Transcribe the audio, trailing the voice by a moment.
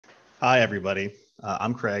Hi, everybody.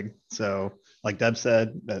 I'm Craig. So, like Deb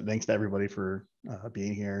said, thanks to everybody for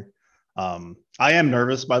being here. I am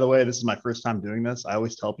nervous, by the way. This is my first time doing this. I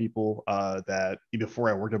always tell people that before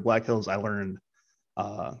I worked at Black Hills, I learned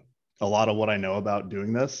uh, a lot of what I know about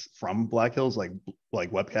doing this from Black Hills, like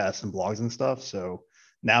webcasts and blogs and stuff. So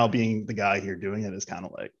now being the guy here doing it is kind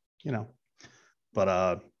of like, you know,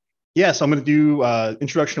 but yeah. So I'm going to do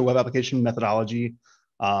introduction to web application methodology.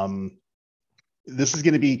 Um, this is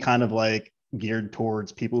going to be kind of like geared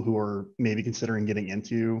towards people who are maybe considering getting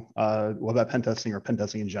into web app pen testing or pen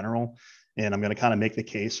testing in general. And I'm going to kind of make the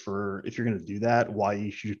case for if you're going to do that, why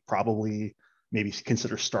you should probably maybe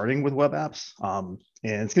consider starting with web apps. And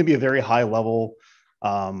it's going to be a very high level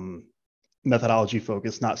um, methodology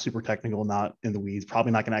focus, not super technical, not in the weeds,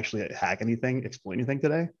 probably not going to actually hack anything, exploit anything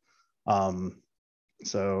today. Um,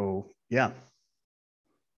 so yeah.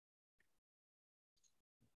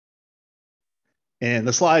 And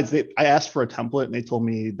the slides, I asked for a template and they told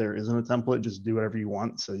me there isn't a template, just do whatever you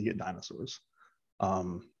want. So you get dinosaurs.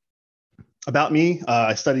 Um, about me,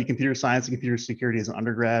 I studied computer science and computer security as an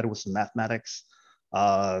undergrad with some mathematics.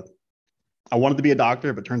 Uh, I wanted to be a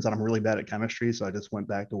doctor, but turns out I'm really bad at chemistry. So I just went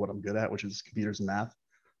back to what I'm good at, which is computers and math.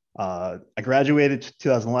 I graduated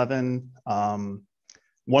 2011,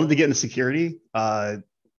 wanted to get into security.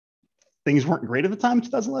 Things weren't great at the time in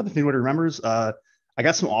 2011, if anybody remembers. I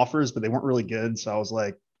got some offers, but they weren't really good. So I was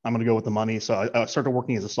like, I'm going to go with the money. So I started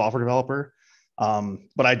working as a software developer.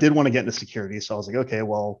 But I did want to get into security. So I was like, okay,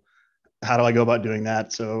 well, how do I go about doing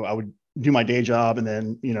that? So I would do my day job and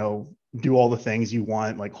then, do all the things you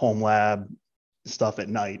want, like home lab stuff at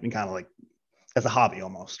night and kind of like as a hobby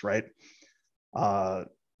almost, right? Uh,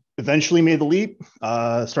 Eventually made the leap,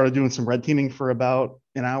 started doing some red teaming for about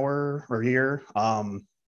an hour or a year.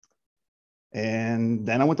 And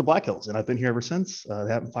then I went to Black Hills and I've been here ever since. They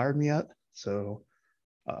haven't fired me yet. So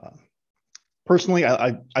uh, personally,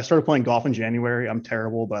 I started playing golf in January. I'm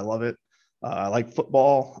terrible, but I love it. I like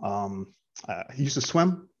football. I used to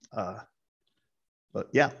swim, but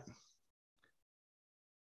yeah.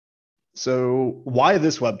 So why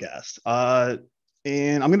this webcast?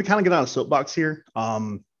 And I'm going to kind of get on a soapbox here.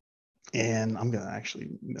 And I'm going to actually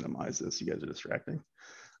minimize this. You guys are distracting.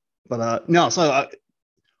 But no, so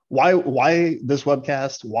why this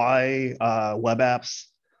webcast? Why web apps?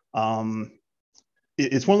 Um,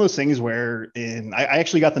 it's one of those things where I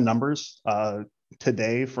actually got the numbers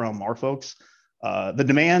today from our folks. The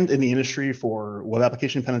demand in the industry for web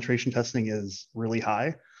application penetration testing is really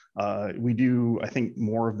high. We do, I think,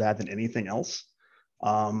 more of that than anything else.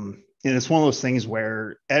 And it's one of those things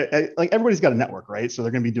where like everybody's got a network, right? So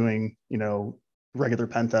they're going to be doing, regular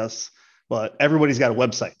pen tests, but everybody's got a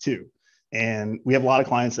website too. And we have a lot of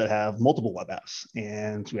clients that have multiple web apps,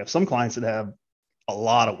 and we have some clients that have a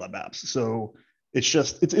lot of web apps. So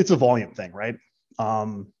it's a volume thing, right?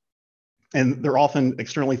 And they're often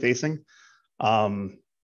externally facing. Um,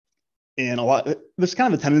 and there's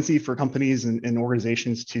kind of a tendency for companies and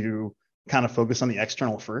organizations to kind of focus on the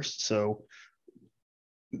external first. So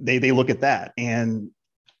they look at that, and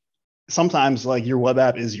sometimes like your web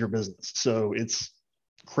app is your business, so it's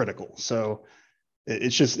critical. So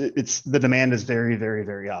it's the demand is very, very,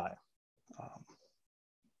 very high. Um,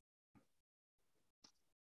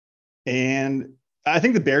 and I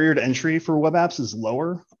think the barrier to entry for web apps is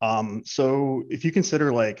lower. So if you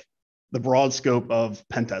consider like the broad scope of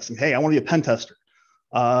pen testing, hey, I want to be a pen tester.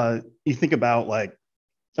 You think about like,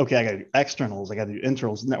 okay, I got to do externals, I got to do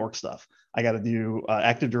internals, network stuff. I got to do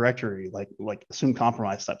Active Directory, like assume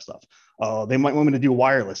compromise type stuff. They might want me to do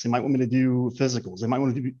wireless. They might want me to do physicals. They might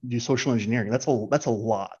want to do social engineering. That's a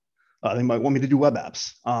lot. They might want me to do web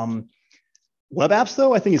apps. Web apps,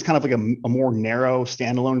 though, I think is kind of like a more narrow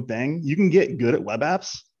standalone thing. You can get good at web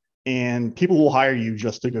apps, and people will hire you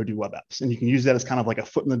just to go do web apps, and you can use that as kind of like a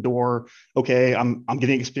foot in the door. Okay, I'm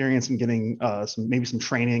getting experience. I'm getting some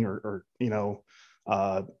training or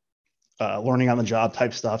uh, learning on the job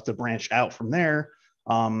type stuff to branch out from there.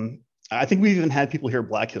 I think we've even had people here at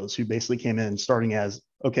Black Hills who basically came in starting as,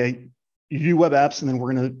 okay, you do web apps and then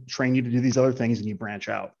we're going to train you to do these other things and you branch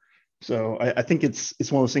out. So I think it's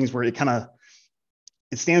one of those things where it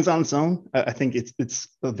stands on its own. I think it's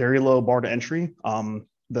a very low bar to entry.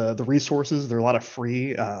 The resources, there are a lot of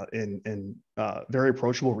free and very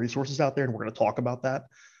approachable resources out there, and we're going to talk about that.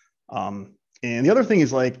 And the other thing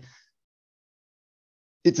is like,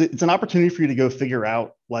 it's an opportunity for you to go figure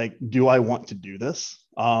out like, do I want to do this?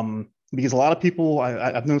 Because a lot of people,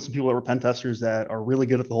 I've known some people that were pen testers that are really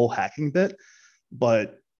good at the whole hacking bit,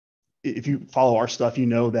 but if you follow our stuff, you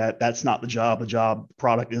know that that's not the job. The job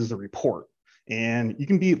product is the report. And you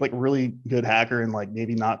can be like really good hacker and like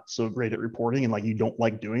maybe not so great at reporting, and like you don't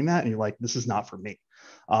like doing that, and you're like, this is not for me.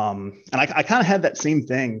 And I kind of had that same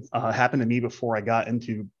thing happen to me before I got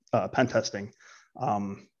into pen testing.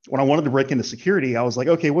 When I wanted to break into security, I was like,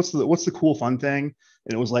 okay, what's the cool fun thing?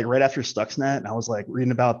 And it was like right after Stuxnet, and I was like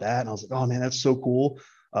reading about that, and I was like, oh man, that's so cool.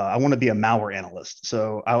 I want to be a malware analyst.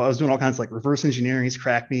 So I was doing all kinds of like reverse engineering,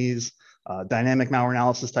 crack me's, dynamic malware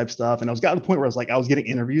analysis type stuff. And I was got to the point where I was getting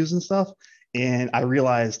interviews and stuff, and I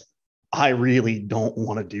realized I really don't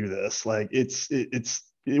want to do this. Like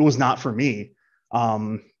it was not for me.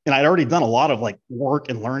 And I'd already done a lot of like work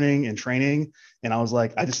and learning and training, and I was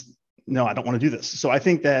like, no, I don't want to do this. So I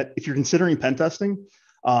think that if you're considering pen testing,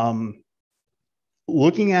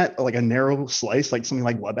 looking at like a narrow slice, like something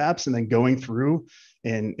like web apps, and then going through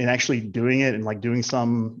and actually doing it and like doing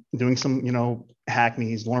some,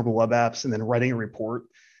 hackneys, vulnerable web apps, and then writing a report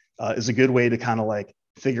is a good way to kind of like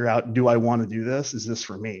figure out, do I want to do this? Is this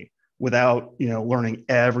for me? Without, learning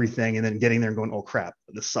everything and then getting there and going, oh crap,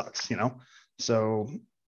 this sucks, So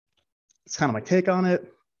it's kind of my take on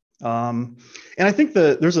it. And I think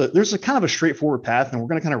there's a kind of a straightforward path, and we're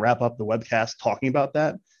going to kind of wrap up the webcast talking about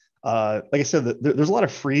that. Like I said, there's a lot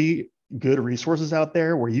of free, good resources out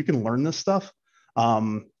there where you can learn this stuff.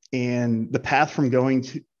 And the path from going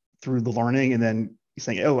through the learning and then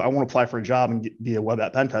saying, oh, I want to apply for a job and be a web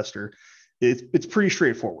app pen tester, it's pretty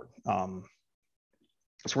straightforward. So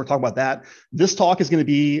we're talking about that. This talk is going to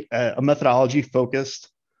be a methodology focused,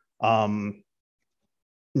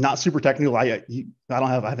 not super technical. I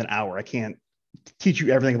have an hour. I can't teach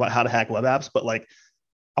you everything about how to hack web apps, but like,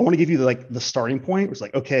 I want to give you the starting point. It's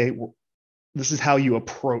like, okay, this is how you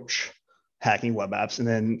approach hacking web apps. And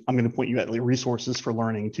then I'm going to point you at resources for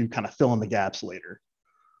learning to kind of fill in the gaps later.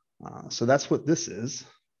 So that's what this is.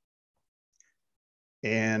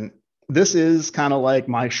 And this is kind of like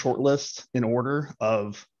my short list in order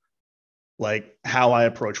of like how I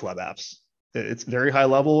approach web apps. It's very high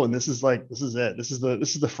level, and this is it. This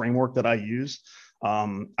is the framework that I use.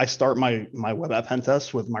 I start my web app pen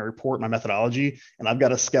test with my report, my methodology, and I've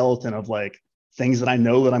got a skeleton of like things that I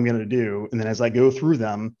know that I'm going to do. And then as I go through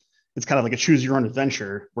them, it's kind of like a choose your own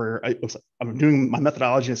adventure where I'm doing my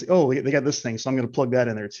methodology and say, oh, they got this thing, so I'm going to plug that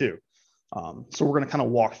in there too. So we're going to kind of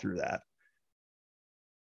walk through that.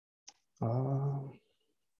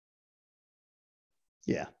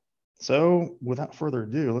 Yeah. So without further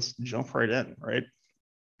ado, let's jump right in, right?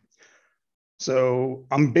 So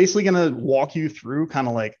I'm basically going to walk you through kind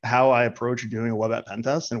of like how I approach doing a web app pen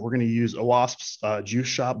test, and we're going to use OWASP's Juice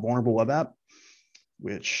Shop vulnerable web app,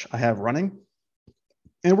 which I have running,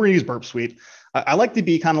 and we're going to use Burp Suite. I like to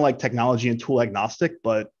be kind of like technology and tool agnostic,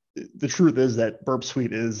 but the truth is that Burp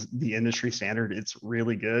Suite is the industry standard. It's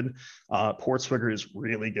really good. Portswigger is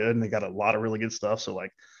really good, and they got a lot of really good stuff. So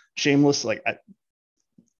like shameless, like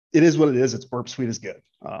it is what it is. It's Burp Suite is good.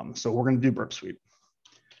 So we're going to do Burp Suite.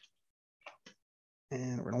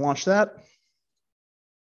 And we're going to launch that.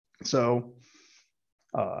 So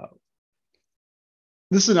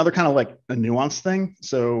this is another kind of like a nuanced thing.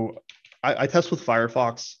 So I test with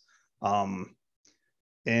Firefox.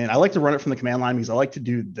 And I like to run it from the command line because I like to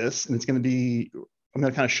do this. And it's going to be, I'm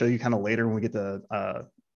going to kind of show you kind of later when we get to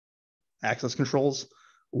access controls,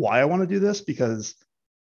 why I want to do this, because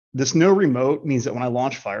this no remote means that when I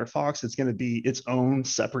launch Firefox, it's going to be its own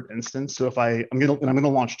separate instance. So if I'm going to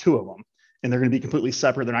launch two of them, and they're going to be completely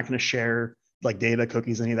separate. They're not going to share like data,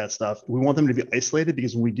 cookies, any of that stuff. We want them to be isolated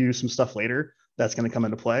because when we do some stuff later, that's going to come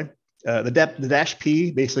into play. The dash P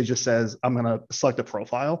basically just says, I'm going to select a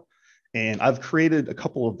profile, and I've created a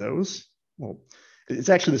couple of those. Well, it's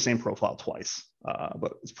actually the same profile twice,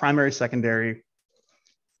 but it's primary, secondary.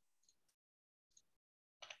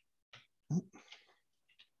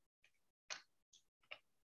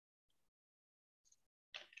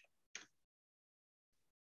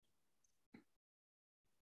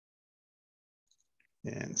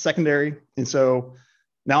 And secondary. And so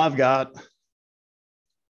now I've got,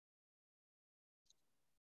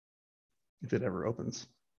 if it ever opens,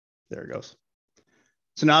 there it goes.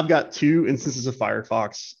 So now I've got two instances of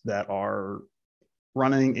Firefox that are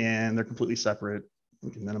running, and they're completely separate. We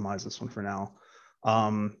can minimize this one for now.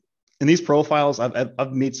 In these profiles,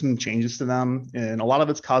 I've made some changes to them, and a lot of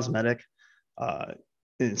it's cosmetic.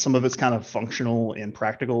 And some of it's kind of functional and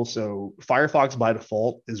practical. So Firefox by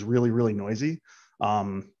default is really, really noisy.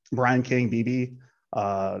 Brian King, BB,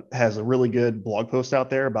 has a really good blog post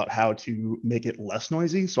out there about how to make it less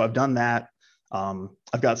noisy. So I've done that.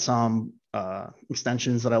 I've got some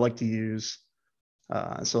extensions that I like to use.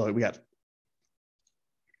 So we got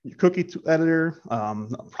your cookie editor.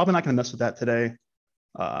 Probably not going to mess with that today.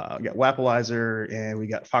 We got Wappalizer, and we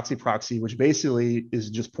got Foxy Proxy, which basically is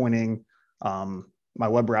just pointing my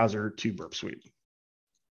web browser to Burp Suite.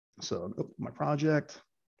 So my project.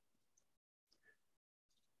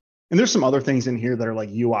 And there's some other things in here that are like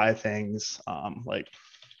UI things,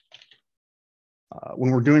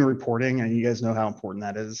 when we're doing reporting, and you guys know how important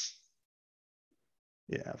that is.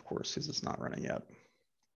 Yeah, of course, because it's not running yet.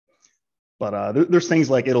 But there's things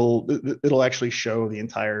like it'll actually show the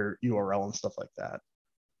entire URL and stuff like that.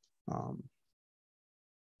 I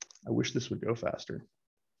wish this would go faster.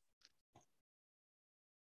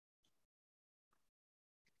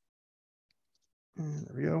 And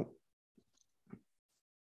there we go.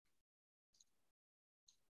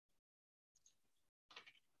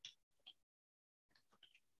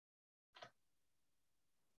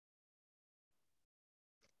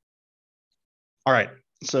 All right,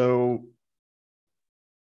 so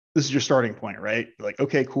this is your starting point, right? Like,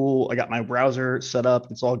 okay, cool. I got my browser set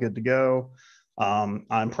up. It's all good to go. I'm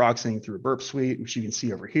proxying through a Burp Suite, which you can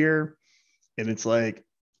see over here. And it's like,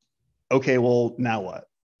 okay, well, now what?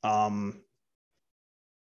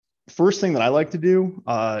 First thing that I like to do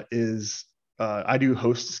is I do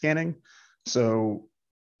host scanning. So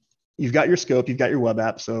you've got your scope, you've got your web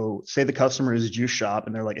app. So say the customer is Juice Shop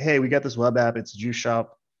and they're like, hey, we got this web app, it's Juice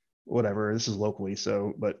Shop, whatever. This is locally.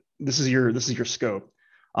 So, but this is your scope.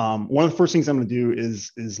 One of the first things I'm going to do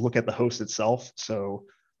is look at the host itself. So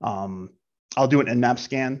I'll do an nmap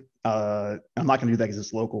scan. I'm not going to do that because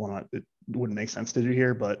it's local and it wouldn't make sense to do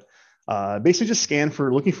here, but basically just scan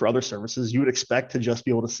for looking for other services. You would expect to just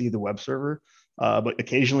be able to see the web server, but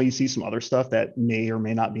occasionally you see some other stuff that may or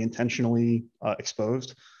may not be intentionally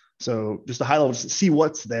exposed. So just a high level, just see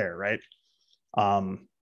what's there, right?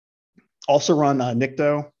 Also run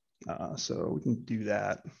Nikto, so we can do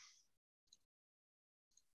that.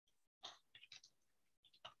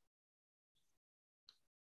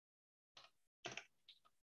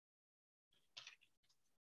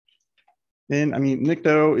 And I mean,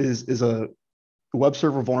 Nikto is a web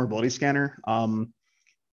server vulnerability scanner.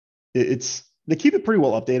 They keep it pretty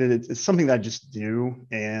well updated. It's something that I just do,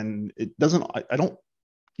 and it doesn't. I don't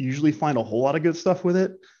usually find a whole lot of good stuff with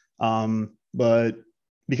it, but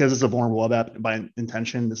because it's a vulnerable web app by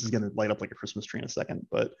intention, this is going to light up like a Christmas tree in a second.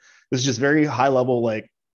 But this is just very high level, like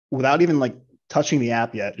without even like touching the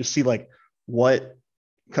app yet. Just see like what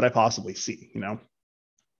could I possibly see, you know?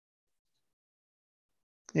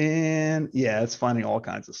 And yeah, it's finding all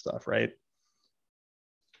kinds of stuff, right?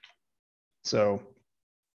 So,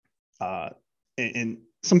 and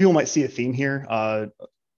some people might see a theme here.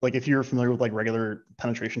 Like if you're familiar with like regular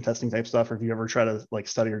penetration testing type stuff, or if you ever try to like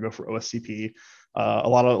study or go for OSCP, a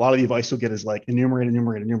lot of the advice you'll get is like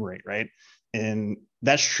enumerate, right? And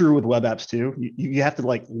that's true with web apps too. You have to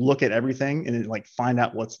like look at everything and then, like find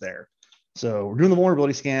out what's there. So we're doing the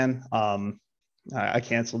vulnerability scan. I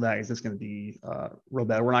canceled that because it's going to be real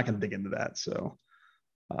bad. We're not going to dig into that. So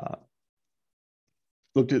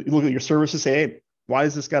look at your services, say, hey, why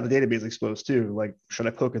is this got a database exposed too? Like, should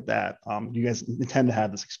I poke at that? Do you guys intend to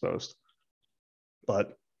have this exposed?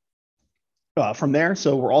 But from there,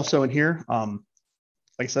 so we're also in here. Like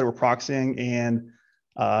I said, we're proxying, and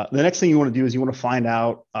the next thing you want to do is you want to find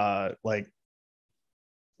out like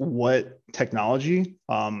what technology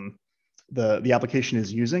the application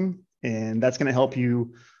is using, and that's going to help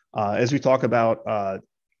you as we talk about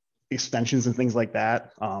extensions and things like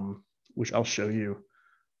that, which I'll show you.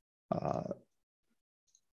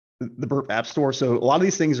 The Burp App Store. So a lot of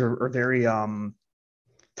these things are very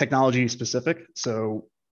technology specific. So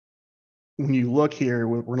when you look here,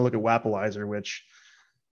 we're going to look at Wappalizer, which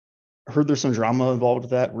I heard there's some drama involved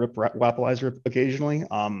with that. Rip Wappalizer occasionally. You're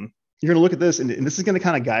going to look at this, and this is going to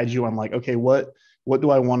kind of guide you on like, okay, what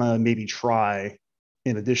do I want to maybe try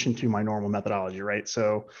in addition to my normal methodology, right?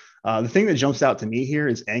 So the thing that jumps out to me here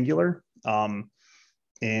is Angular.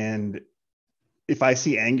 And if I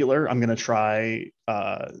see Angular, I'm going to try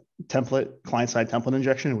client-side template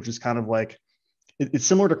injection, which is kind of like, it's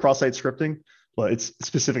similar to cross-site scripting, but it's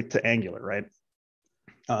specific to Angular, right?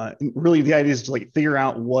 Really, the idea is to like figure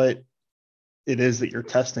out what it is that you're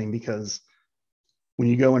testing, because when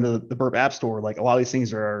you go into the Burp App Store, like a lot of these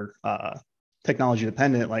things are technology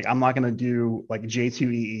dependent. Like I'm not going to do like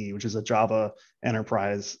J2EE, which is a Java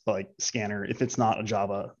enterprise like scanner, if it's not a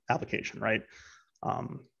Java application, right?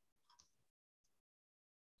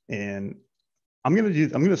 And I'm going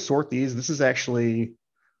to sort these. This is actually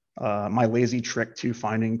my lazy trick to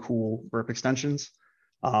finding cool burp extensions.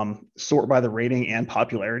 Sort by the rating and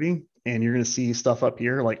popularity. And you're going to see stuff up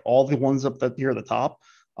here, like all the ones up here at the top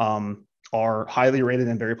are highly rated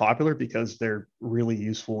and very popular because they're really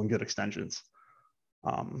useful and good extensions.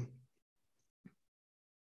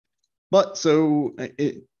 But so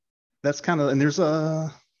that's kind of, and there's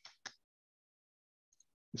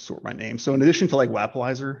sort my name. So in addition to like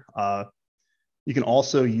Wapalizer, you can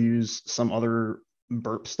also use some other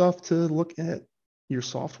burp stuff to look at your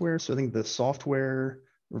software. So I think the software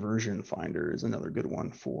version finder is another good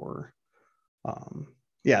one for,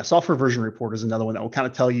 yeah, software version report is another one that will kind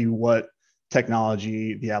of tell you what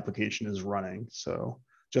technology the application is running. So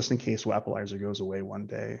just in case Wapalizer goes away one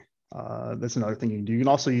day, that's another thing you can do. You can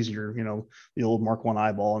also use your, the old Mark I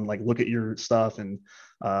eyeball and like look at your stuff. And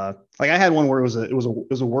like I had one where it was a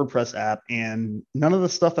WordPress app, and none of the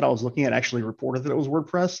stuff that I was looking at actually reported that it was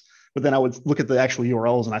WordPress. But then I would look at the actual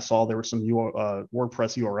URLs and I saw there were some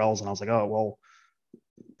WordPress URLs, and I was like, oh well,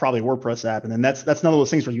 probably a WordPress app. And then that's none of those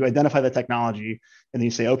things where you identify the technology and then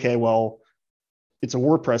you say, okay, well, it's a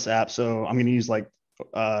WordPress app, so I'm going to use like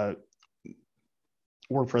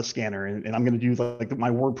WordPress scanner, and I'm going to do like my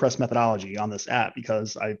WordPress methodology on this app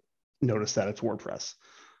because I noticed that it's WordPress.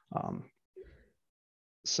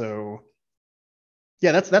 So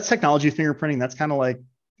yeah, that's technology fingerprinting. That's kind of like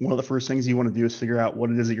one of the first things you want to do is figure out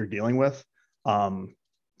what it is that you're dealing with.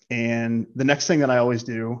 And the next thing that I always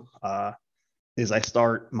do is I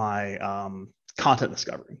start my content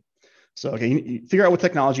discovery. So okay, you figure out what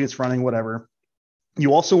technology it's running, whatever.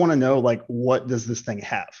 You also want to know like, what does this thing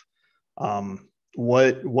have?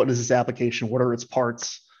 What is this application? What are its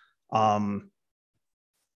parts? All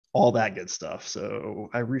that good stuff. So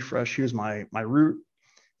I refresh. Here's my root,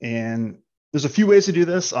 and there's a few ways to do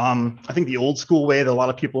this. I think the old school way that a lot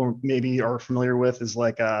of people maybe are familiar with is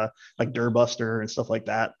like Dirbuster and stuff like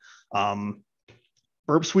that.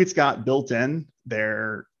 Burp Suite's got built in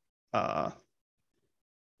their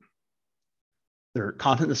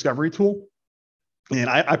content discovery tool, and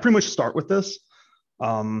I pretty much start with this.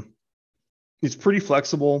 It's pretty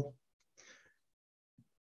flexible.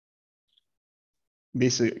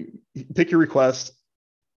 Basically, pick your request,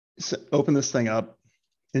 open this thing up,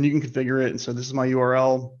 and you can configure it. And so this is my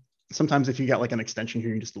URL. Sometimes if you got like an extension here,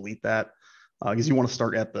 you can just delete that because you want to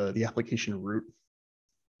start at the application root.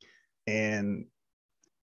 And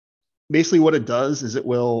basically what it does is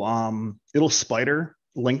it'll spider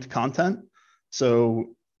linked content.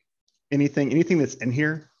 So anything that's in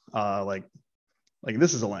here, like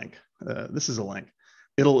this is a link. This is a link.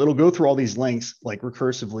 It'll go through all these links like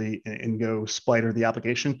recursively and go spider the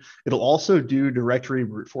application. It'll also do directory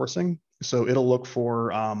brute forcing. So it'll look for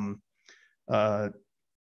kind of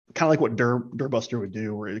like what Dirbuster would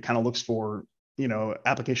do, where it kind of looks for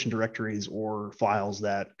application directories or files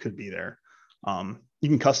that could be there. You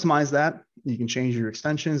can customize that. You can change your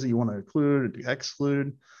extensions that you want to include or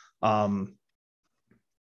exclude. You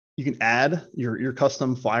can add your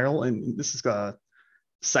custom file, and this is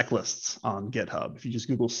sec lists on GitHub. If you just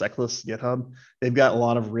Google sec lists GitHub, they've got a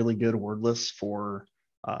lot of really good word lists for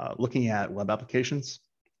looking at web applications.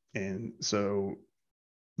 And so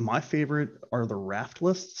my favorite are the raft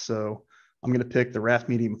lists. So I'm going to pick the raft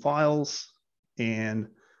medium files and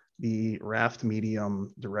the raft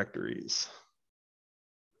medium directories.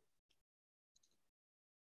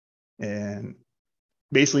 And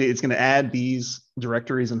basically it's going to add these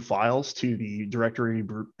directories and files to the directory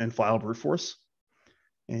and file brute force.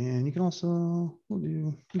 And you can also,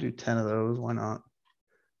 we'll do 10 of those. Why not?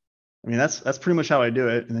 I mean, that's pretty much how I do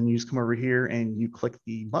it. And then you just come over here and you click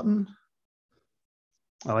the button.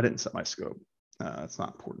 Oh, I didn't set my scope. It's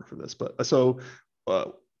not important for this, but so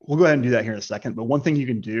we'll go ahead and do that here in a second. But one thing you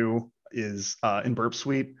can do is in Burp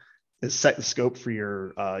Suite is set the scope for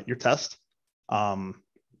your test.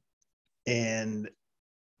 And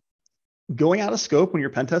going out of scope when you're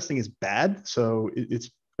pen testing is bad. So it's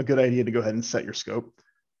a good idea to go ahead and set your scope.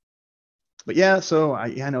 But yeah, so I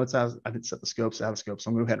know it's out. I didn't set the scopes out of scope, so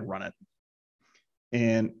I'm going to go ahead and run it.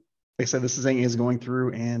 And like I said, this thing is going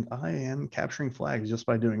through, and I am capturing flags just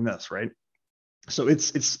by doing this, right? So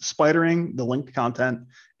it's spidering the linked content,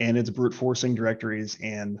 and it's brute forcing directories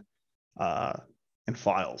and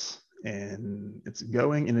files, and it's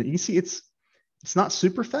going. And you can see it's not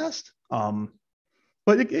super fast, but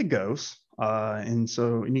it goes. And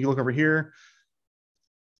you can look over here,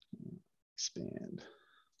 expand.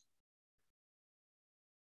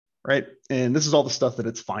 Right? And this is all the stuff that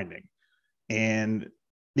it's finding. And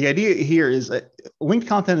the idea here is that linked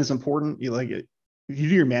content is important. If you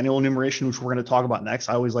do your manual enumeration, which we're going to talk about next,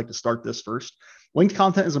 I always like to start this first. Linked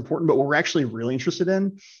content is important, but what we're actually really interested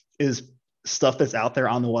in is stuff that's out there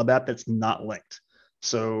on the web app that's not linked.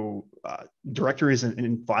 So directories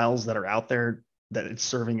and files that are out there that it's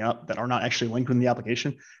serving up that are not actually linked in the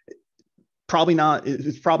application, probably not.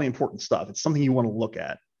 It's probably important stuff. It's something you want to look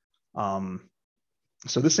at.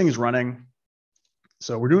 So this thing is running.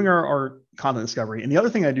 So we're doing our content discovery. And the other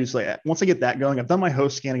thing I do is like, once I get that going, I've done my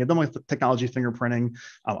host scanning, I've done my technology fingerprinting,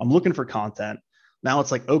 I'm looking for content. Now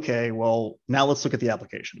it's like, okay, well, now let's look at the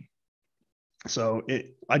application. So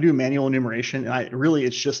I do manual enumeration, and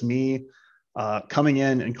it's just me coming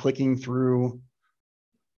in and clicking through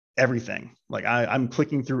everything. Like I'm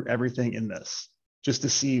clicking through everything in this just to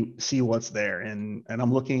see what's there. And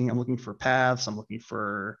I'm looking for paths. I'm looking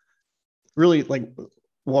for really like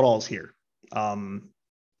what all's here.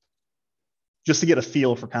 Just to get a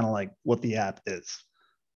feel for kind of like what the app is.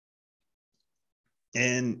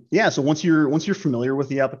 And yeah, so once you're familiar with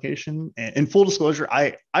the application, and in full disclosure,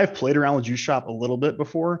 I've played around with Juice Shop a little bit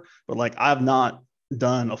before, but like I've not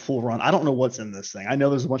done a full run. I don't know what's in this thing. I know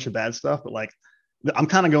there's a bunch of bad stuff, but like I'm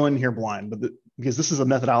kind of going here blind, because this is a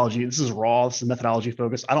methodology, this is raw, this is methodology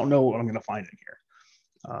focused. I don't know what I'm going to find in here.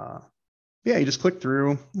 Yeah, you just click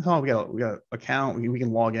through. Oh, we got account. We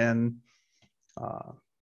can log in.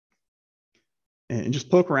 And just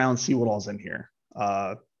poke around, see what all's in here.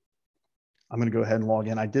 I'm going to go ahead and log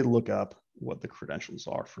in. I did look up what the credentials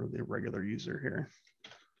are for the regular user here.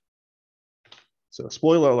 So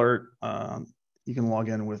spoiler alert, you can log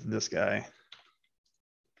in with this guy.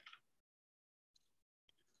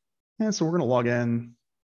 And so we're going to log in.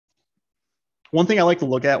 One thing I like to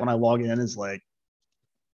look at when I log in is like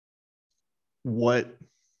what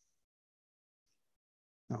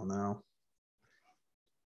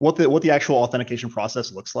the actual authentication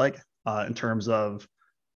process looks like in terms of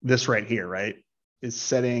this right here, right? Is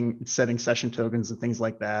setting session tokens and things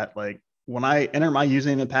like that. Like when I enter my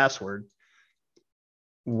username and password,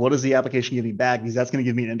 what does the application give me back? Because that's going to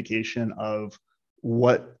give me an indication of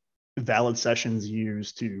what valid sessions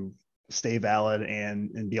use to stay valid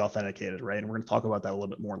and be authenticated, right? And we're going to talk about that a little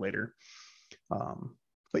bit more later.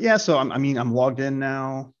 But yeah, so I'm logged in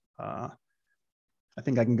now. I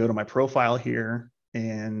think I can go to my profile here,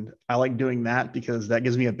 and I like doing that because that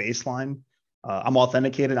gives me a baseline. I'm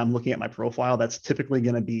authenticated. I'm looking at my profile. That's typically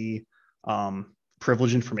going to be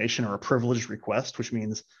privileged information or a privileged request, which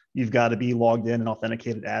means you've got to be logged in and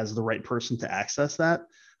authenticated as the right person to access that.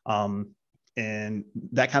 And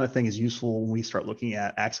that kind of thing is useful when we start looking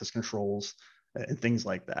at access controls and things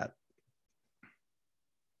like that.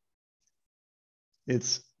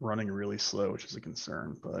 It's running really slow, which is a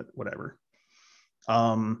concern, but whatever.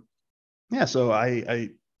 Yeah, so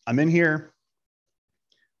I'm in here.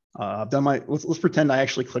 I've done let's pretend I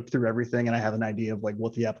actually clicked through everything and I have an idea of like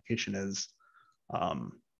what the application is.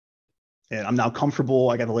 And I'm now comfortable.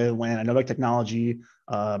 I got the lay of the land. I know like technology.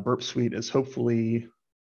 Burp Suite is hopefully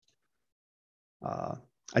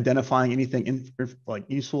identifying anything like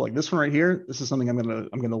useful. Like this one right here. This is something I'm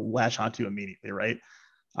gonna latch onto immediately, right?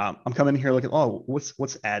 I'm coming here looking. Oh, what's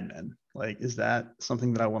admin? Like, is that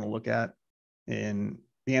something that I want to look at? And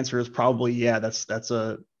the answer is probably yeah.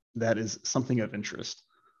 That is something of interest.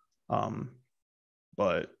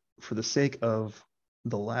 But for the sake of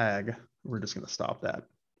the lag, we're just going to stop that.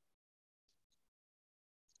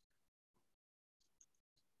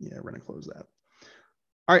 Yeah, we're going to close that.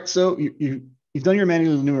 All right, so you've done your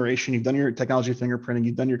manual enumeration, you've done your technology fingerprinting,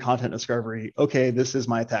 you've done your content discovery. Okay, this is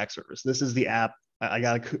my attack surface. This is the app. I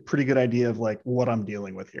got a pretty good idea of like what I'm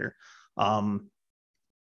dealing with here.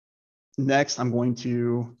 Next, I'm going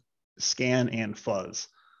to scan and fuzz.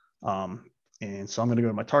 And so I'm going to go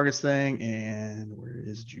to my targets thing, and where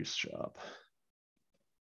is Juice Shop?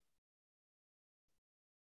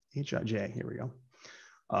 HIJ, here we go.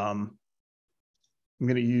 I'm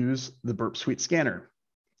going to use the Burp Suite scanner.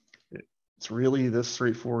 It's really this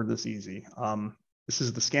straightforward, this easy. This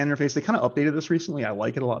is the scan interface. They kind of updated this recently. I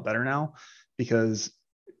like it a lot better now because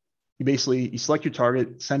you select your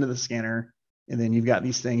target, send to the scanner, and then you've got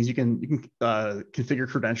these things. You can configure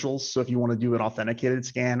credentials. So if you want to do an authenticated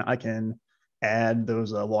scan, I can add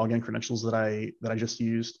those login credentials that I just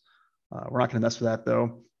used. We're not going to mess with that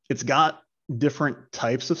though. It's got different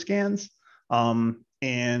types of scans,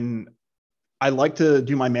 and I like to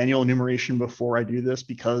do my manual enumeration before I do this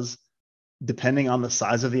because depending on the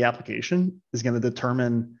size of the application is going to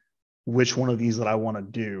determine which one of these that I want to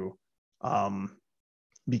do.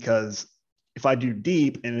 Because if I do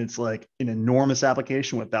deep and it's like an enormous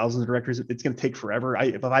application with thousands of directories, it's going to take forever.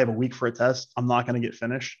 If I have a week for a test, I'm not going to get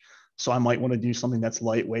finished. So I might want to do something that's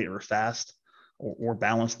lightweight or fast or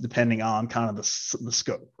balanced depending on kind of the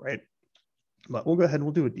scope, right? But we'll go ahead and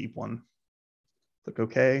we'll do a deep one. Click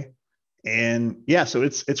OK. And yeah, so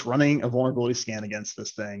it's running a vulnerability scan against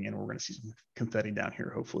this thing, and we're going to see some confetti down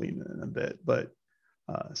here hopefully in a bit. But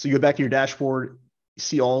so you go back to your dashboard, you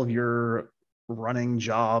see all of your running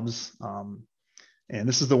jobs, and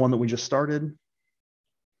this is the one that we just started.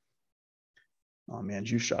 Oh man,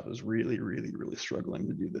 Juice Shop is really, really, really struggling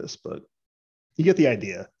to do this, but you get the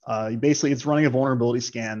idea. Basically, it's running a vulnerability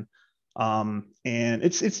scan, and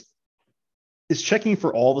it's checking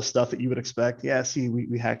for all the stuff that you would expect. Yeah, see,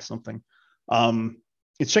 we hacked something.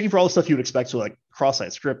 It's checking for all the stuff you would expect, so like cross-site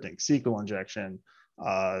scripting, SQL injection,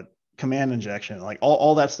 command injection, like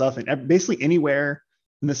all that stuff, and basically anywhere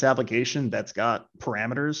in this application that's got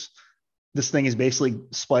parameters, this thing is basically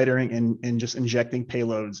spidering and just injecting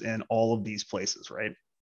payloads in all of these places, right?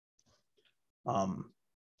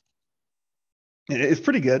 It's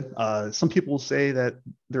pretty good. Some people say that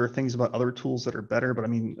there are things about other tools that are better, but I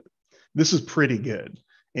mean, this is pretty good.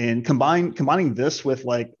 And combining this with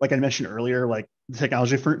like I mentioned earlier, like the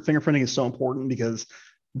technology for fingerprinting is so important because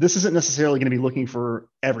this isn't necessarily going to be looking for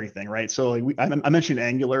everything, right? So like I mentioned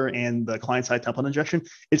Angular and the client-side template injection.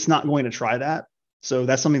 It's not going to try that. So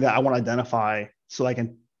that's something that I want to identify so I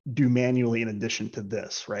can do manually in addition to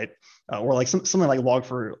this, right? Or like something like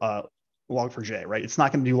log4j, right? It's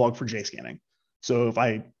not going to do log4j scanning. So if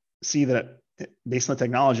I see that based on the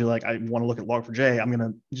technology, like I want to look at log4j, I'm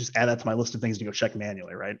going to just add that to my list of things to go check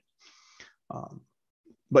manually, right?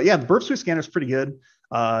 But yeah, the burp suite scanner is pretty good.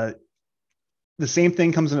 The same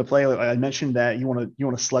thing comes into play. I mentioned that you want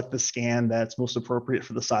to select the scan that's most appropriate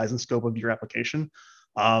for the size and scope of your application.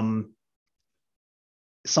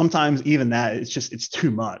 Sometimes even that it's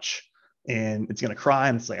too much, and it's going to cry,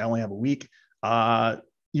 and it's like I only have a week.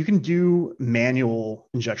 You can do manual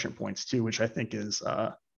injection points too, which I think is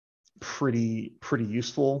pretty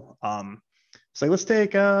useful. So let's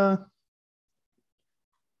take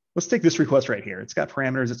this request right here. It's got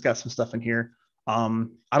parameters. It's got some stuff in here. I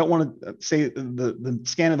don't want to say the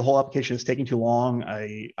scan of the whole application is taking too long.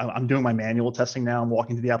 I'm doing my manual testing now. I'm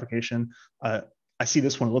walking through the application. I see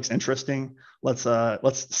this one. It looks interesting. Let's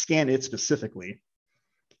scan it specifically.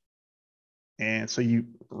 And so you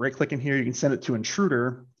right click in here. You can send it to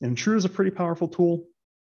Intruder. And Intruder is a pretty powerful tool.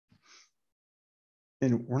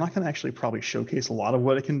 And we're not going to actually probably showcase a lot of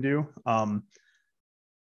what it can do.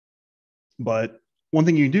 But one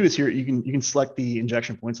thing you can do is here, you can select the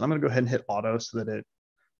injection points. I'm going to go ahead and hit auto so that it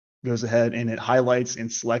goes ahead and it highlights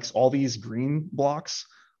and selects all these green blocks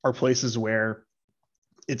are places where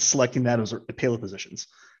it's selecting that as payload positions.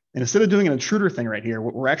 And instead of doing an intruder thing right here,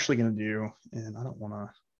 what we're actually going to do, and I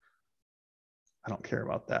don't care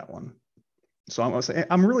about that one. So I'm going to say,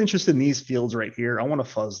 I'm really interested in these fields right here. I want to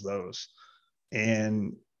fuzz those.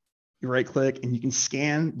 And you right click and you can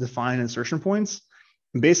scan define insertion points.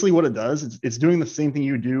 And basically what it does, it's doing the same thing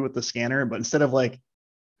you would do with the scanner, but instead of like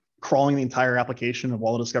crawling the entire application of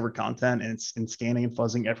all the discovered content and scanning and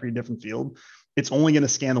fuzzing every different field, it's only going to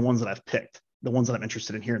scan the ones that I've picked, the ones that I'm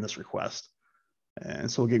interested in here in this request.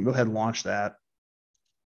 And so we'll go ahead and launch that.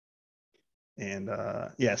 And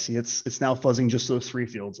yeah, see, it's now fuzzing just those 3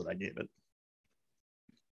 fields that I gave it.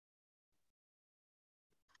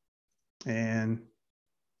 And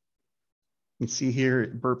you can see here,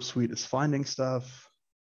 Burp Suite is finding stuff.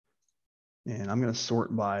 And I'm going to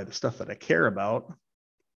sort by the stuff that I care about.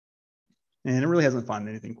 And it really hasn't found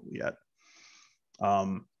anything cool yet.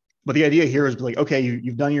 But the idea here is like, okay,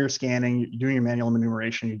 you've done your scanning, you're doing your manual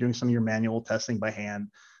enumeration, you're doing some of your manual testing by hand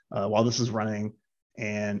while this is running,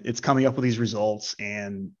 and it's coming up with these results.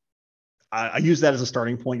 And I use that as a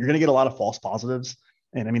starting point. You're going to get a lot of false positives.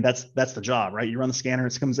 And I mean, that's the job, right? You run the scanner,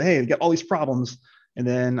 it comes, hey, we got all these problems. And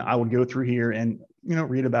then I would go through here and,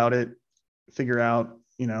 read about it, figure out,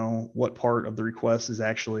 what part of the request is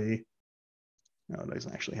actually, no, it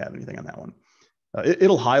doesn't actually have anything on that one.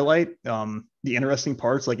 It'll highlight the interesting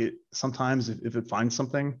parts. Like sometimes if it finds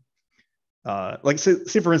something, like say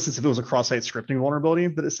for instance, if it was a cross-site scripting vulnerability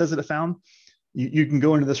that it says that it found, you can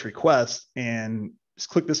go into this request and just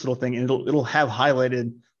click this little thing and it'll have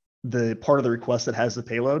highlighted the part of the request that has the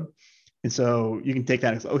payload. And so you can take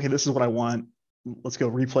that and say, okay, this is what I want. Let's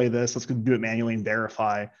go replay this. Let's go do it manually and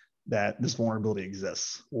verify that this vulnerability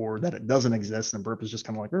exists or that it doesn't exist. And Burp is just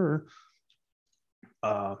kind of like,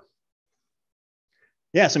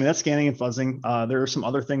 yeah, so I mean, that's scanning and fuzzing. There are some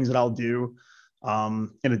other things that I'll do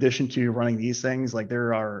in addition to running these things. Like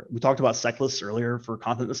we talked about sec lists earlier for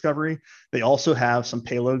content discovery. They also have some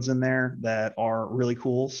payloads in there that are really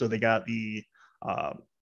cool. So they got the, I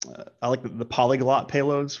like the polyglot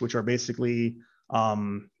payloads, which are basically,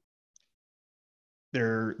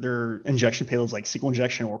 they're injection payloads like SQL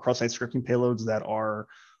injection or cross-site scripting payloads that are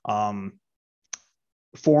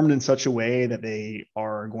formed in such a way that they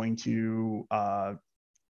are going to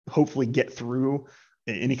hopefully get through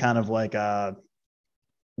any kind of like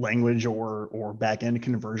language or back-end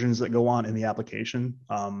conversions that go on in the application.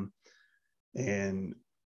 And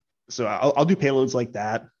so I'll do payloads like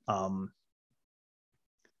that.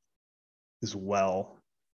 as well.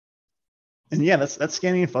 And yeah, that's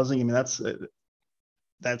scanning and fuzzing. I mean,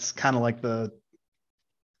 that's kind of like the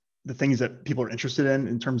things that people are interested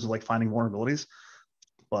in terms of like finding vulnerabilities.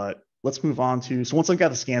 But let's move on to, so once I've got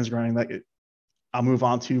the scans running, I'll move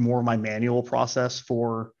on to more of my manual process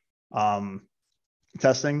for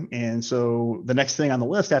testing. And so the next thing on the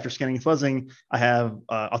list after scanning and fuzzing, I have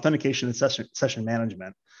authentication and session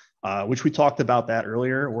management, which we talked about that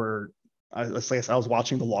earlier, where I was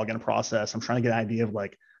watching the login process. I'm trying to get an idea of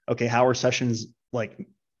like, okay, how are sessions like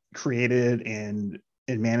created and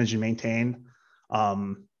managed and maintained?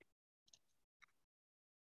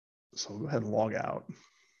 So go ahead and log out.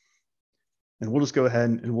 And we'll just go ahead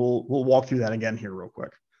and we'll walk through that again here real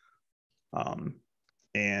quick.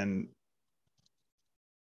 And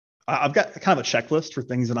I've got kind of a checklist for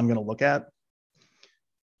things that I'm going to look at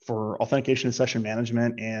for authentication and session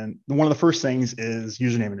management. And one of the first things is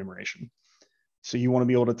username enumeration. So you want to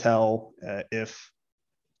be able to tell if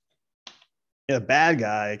a bad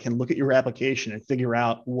guy can look at your application and figure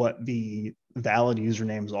out what the valid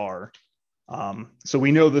usernames are. So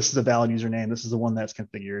we know this is a valid username. This is the one that's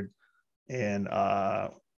configured. And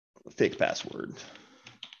fake password.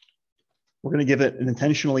 We're going to give it an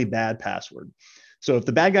intentionally bad password. So if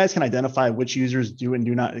the bad guys can identify which users do and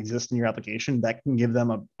do not exist in your application, that can give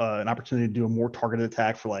them an opportunity to do a more targeted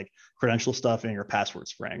attack for like credential stuffing or password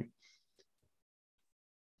spraying.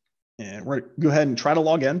 And we're going to go ahead and try to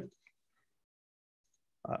log in.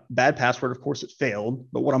 Bad password, of course, it failed.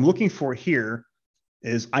 But what I'm looking for here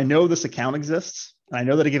is I know this account exists, and I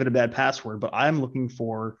know that I give it a bad password, but I'm looking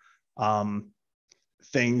for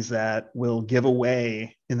things that will give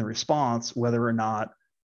away in the response whether or not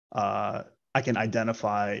I can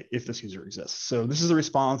identify if this user exists. So this is a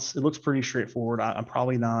response. It looks pretty straightforward. I'm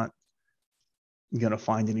probably not going to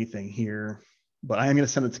find anything here, but I am going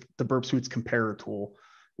to send it to the Burp Suite's comparer tool,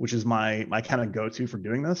 which is my kind of go-to for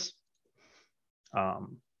doing this.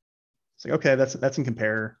 It's like, okay, that's in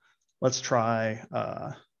compare. Let's try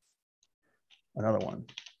another one.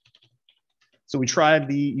 So we tried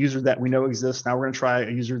the user that we know exists. Now we're going to try a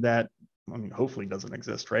user that, I mean, hopefully doesn't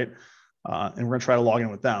exist, right? And we're going to try to log in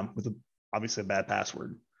with them with obviously a bad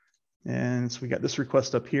password. And so we got this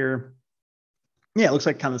request up here. Yeah, it looks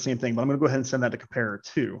like kind of the same thing, but I'm going to go ahead and send that to comparer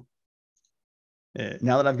too.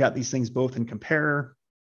 Now that I've got these things both in comparer,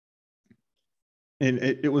 and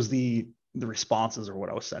it was the responses are what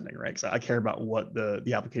I was sending, right? Because I care about what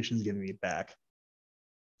the application is giving me back.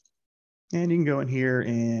 And you can go in here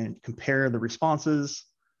and compare the responses,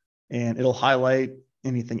 and it'll highlight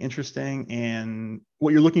anything interesting. And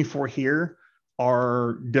what you're looking for here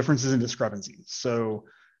are differences and discrepancies. So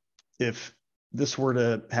if this were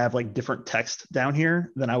to have like different text down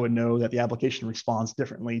here, then I would know that the application responds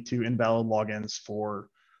differently to invalid logins for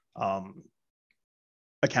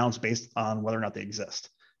accounts based on whether or not they exist.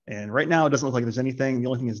 And right now, it doesn't look like there's anything. The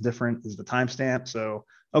only thing that's different is the timestamp. So,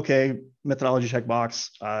 okay, methodology checkbox,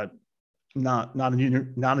 not a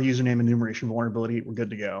username enumeration vulnerability. We're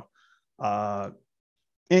good to go.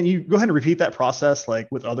 And you go ahead and repeat that process like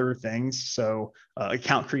with other things. So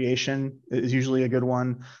account creation is usually a good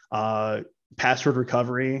one. Password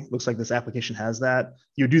recovery, looks like this application has that.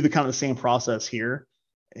 You do the kind of the same process here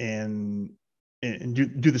and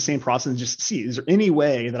do the same process and just see, is there any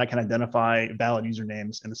way that I can identify valid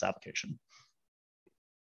usernames in this application?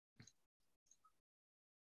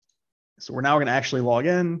 So we're now going to actually log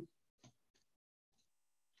in.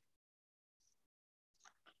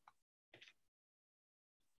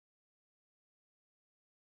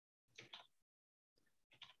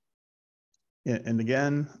 And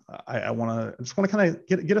again, I just want to kind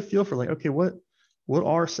of get a feel for like, okay, what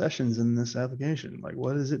are sessions in this application? Like,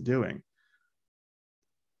 what is it doing?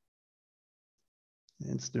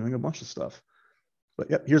 It's doing a bunch of stuff.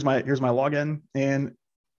 But yep, here's my login. And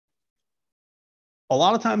a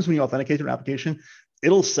lot of times when you authenticate to an application,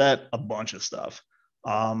 it'll set a bunch of stuff.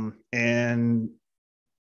 And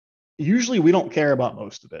usually we don't care about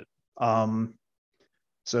most of it.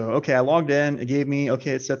 So, okay, I logged in, it gave me,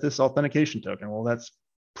 okay, it set this authentication token. Well, that's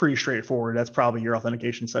pretty straightforward. That's probably your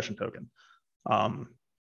authentication session token.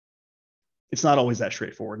 It's not always that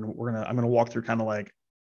straightforward. And I'm going to walk through kind of like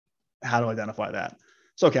how to identify that.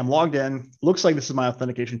 So, okay, I'm logged in. Looks like this is my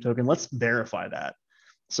authentication token. Let's verify that.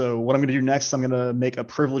 So what I'm going to do next, I'm going to make a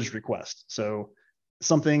privileged request. So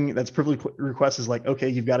something that's privileged request is like, okay,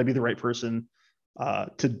 you've got to be the right person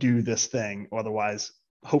to do this thing. Otherwise,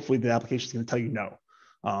 hopefully the application is going to tell you no.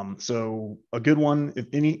 So a good one, if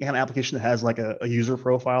any kind of application that has like a user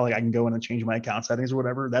profile, like I can go in and change my account settings or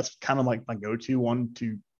whatever, that's kind of like my go-to one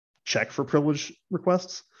to check for privilege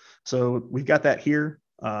requests. So we've got that here.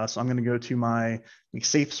 So I'm going to go to my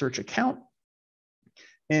safe search account,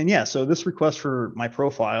 And yeah, so this request for my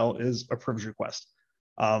profile is a privilege request.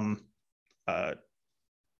 No,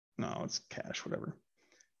 it's cache, whatever.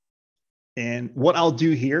 And what I'll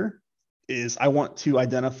do here is I want to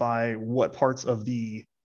identify what parts of the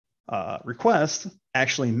request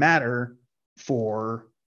actually matter for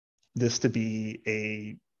this to be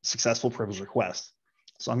a successful privilege request.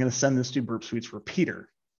 So I'm going to send this to Burp Suite's repeater.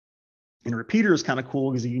 And repeater is kind of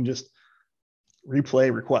cool because you can just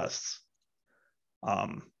replay requests.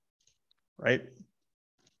 Right?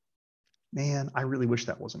 Man, I really wish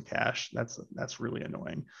that wasn't cache. That's really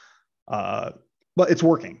annoying. But it's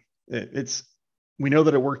working. We know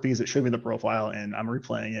that it worked because it showed me the profile and I'm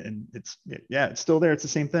replaying it and it's still there. It's the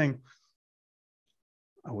same thing.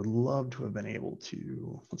 I would love to have been able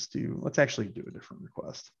to, let's actually do a different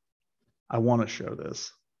request. I want to show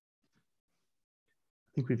this.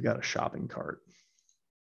 I think we've got a shopping cart.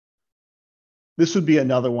 This would be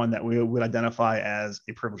another one that we would identify as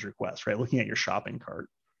a privilege request, right? Looking at your shopping cart.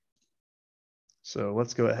 So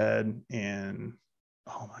let's go ahead and,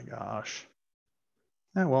 oh my gosh.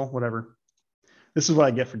 Well, whatever. This is what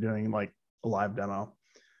I get for doing like a live demo.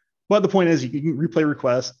 But the point is you can replay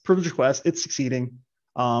request, privilege request, it's succeeding.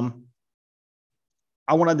 I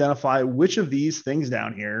want to identify which of these things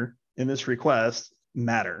down here in this request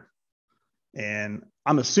matter. And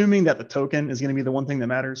I'm assuming that the token is going to be the one thing that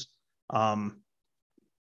matters.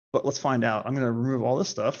 But let's find out. I'm going to remove all this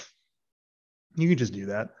stuff. You can just do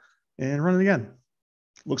that and run it again.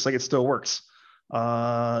 Looks like it still works.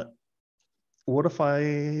 What if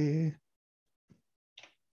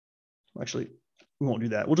actually, we won't do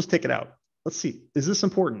that. We'll just take it out. Let's see. Is this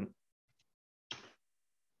important?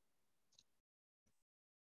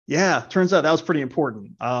 Yeah, turns out that was pretty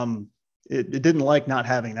important. It didn't like not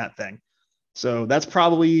having that thing. So that's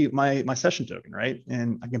probably my session token, right?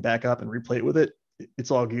 And I can back up and replay it with it.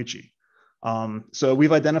 It's all Gucci. So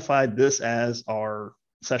we've identified this as our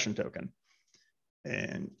session token.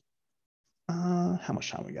 And how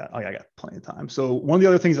much time we got? Oh, yeah, I got plenty of time. So one of the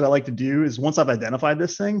other things that I like to do is once I've identified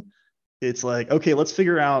this thing, it's like, okay, let's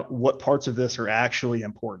figure out what parts of this are actually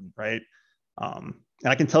important, right? And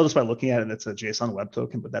I can tell just by looking at it, it's a JSON web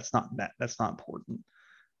token, but that's not important.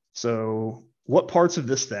 So what parts of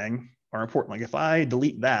this thing are important? Like if I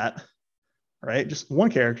delete that, right, just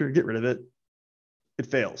one character, get rid of it, it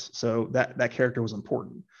fails. So that character was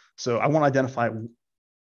important. So I want to identify,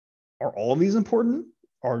 are all of these important?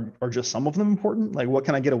 Are just some of them important? Like what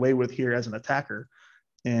can I get away with here as an attacker?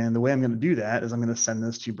 And the way I'm going to do that is I'm going to send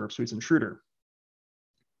this to Burp Suite's intruder.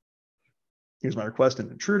 Here's my request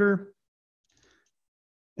in intruder.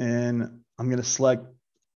 And I'm going to select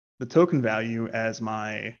the token value as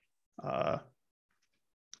my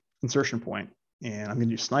insertion point. And I'm going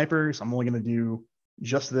to do sniper. So I'm only going to do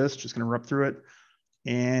just this, just going to rub through it.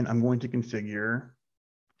 And I'm going to configure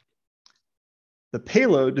the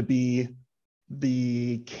payload to be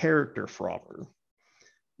the character frogger.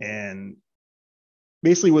 And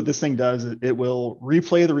basically what this thing does is it will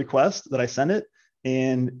replay the request that I send it.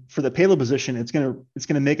 And for the payload position, it's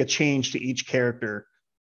gonna make a change to each character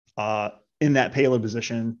in that payload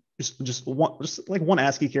position, just like one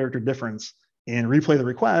ASCII character difference, and replay the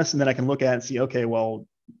request. And then I can look at it and see, okay, well,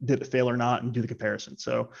 did it fail or not, and do the comparison.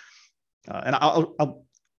 So, and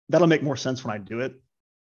that'll make more sense when I do it,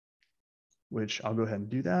 which I'll go ahead and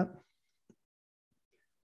do that.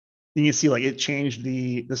 You can see like it changed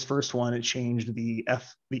this first one, it changed the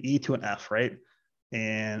E to an F, right?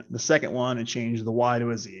 And the second one, it changed the Y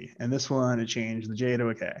to a Z. And this one, it changed the J to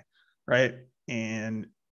a K, right? And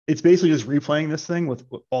it's basically just replaying this thing with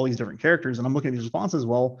all these different characters. And I'm looking at these responses.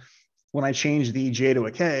 Well, when I change the J to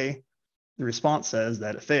a K, the response says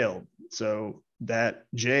that it failed. So that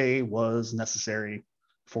J was necessary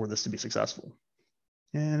for this to be successful.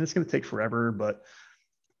 And it's going to take forever, but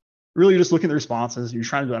really just looking at the responses, you're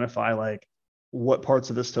trying to identify like what parts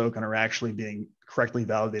of this token are actually being correctly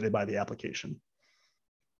validated by the application.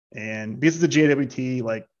 And because it's a JWT,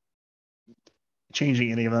 like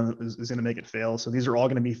changing any of them is going to make it fail. So these are all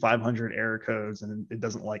going to be 500 error codes, and it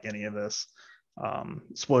doesn't like any of this.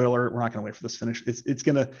 Spoiler alert, we're not going to wait for this finish. It's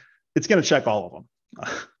going to check all of them,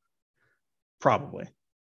 probably.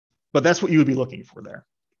 But that's what you would be looking for there.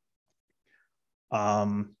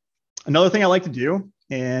 Another thing I like to do,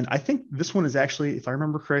 and I think this one is actually, if I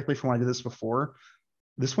remember correctly from when I did this before,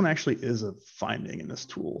 this one actually is a finding in this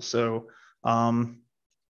tool. So I'm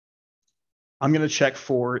going to check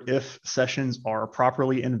for if sessions are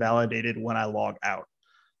properly invalidated when I log out.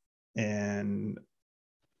 And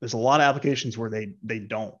there's a lot of applications where they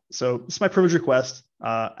don't. So this is my privilege request. Hey,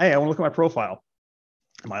 I want to look at my profile.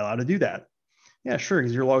 Am I allowed to do that? Yeah, sure,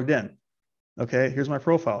 because you're logged in. Okay, here's my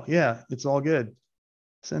profile. Yeah, it's all good.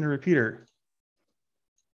 send a repeater,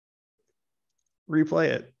 replay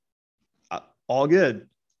it. All good.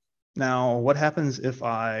 Now, what happens if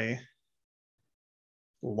I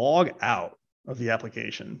log out of the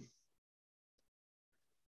application?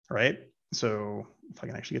 Right? So if I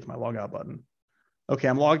can actually get to my logout button. Okay,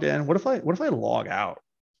 I'm logged in. What if I log out?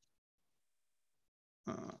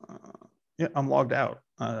 Yeah, I'm logged out.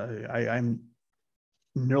 I'm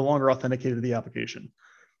no longer authenticated to the application.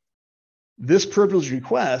 This privilege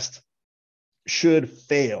request should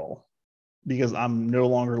fail because I'm no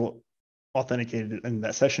longer authenticated and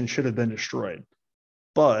that session should have been destroyed.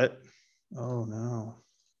 But, oh no.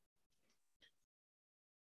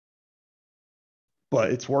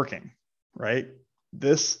 But it's working, right?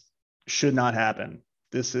 This should not happen.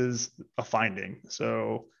 This is a finding.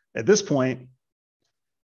 So at this point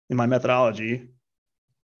in my methodology,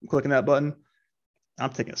 I'm clicking that button, I'm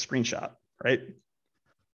taking a screenshot, right?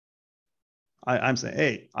 I'm saying,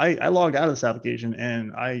 hey, I logged out of this application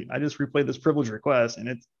and I just replayed this privilege request and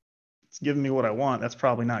it's giving me what I want. That's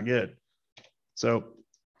probably not good. So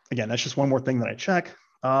again, that's just one more thing that I check.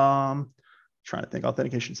 Trying to think,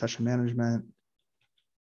 authentication session management.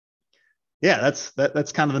 Yeah, that's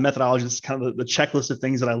kind of the methodology. It's kind of the checklist of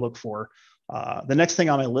things that I look for. The next thing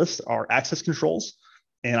on my list are access controls.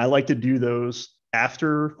 And I like to do those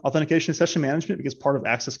after authentication session management because part of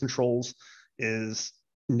access controls is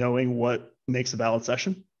knowing what makes a valid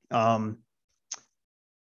session. And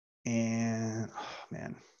oh,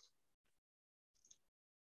 man.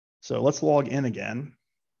 So let's log in again.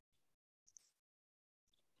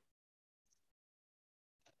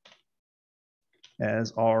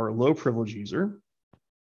 As our low privilege user.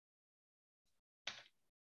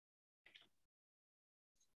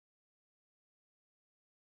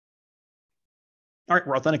 All right,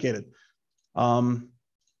 we're authenticated. Let's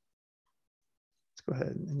go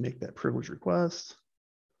ahead and make that privilege request.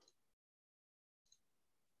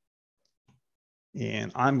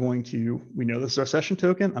 And I'm going to, we know this is our session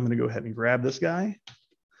token. I'm going to go ahead and grab this guy.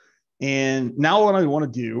 And now what I want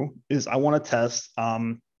to do is I want to test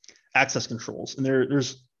access controls. And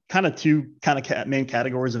there's kind of two main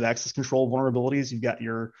categories of access control vulnerabilities. You've got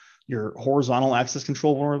your horizontal access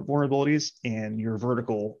control vulnerabilities and your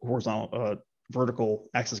vertical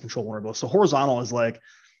access control vulnerability. So horizontal is like,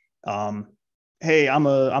 hey, I'm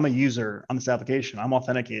a user on this application. I'm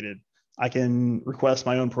authenticated. I can request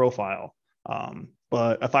my own profile.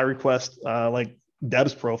 But if I request like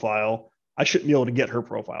Deb's profile, I shouldn't be able to get her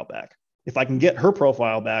profile back. If I can get her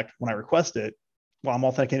profile back when I request it, while I'm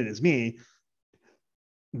authenticated as me,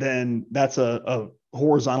 then that's a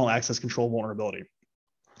horizontal access control vulnerability.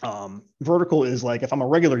 Vertical is like if I'm a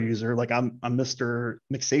regular user, like I'm Mr.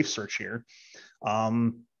 McSafe search here.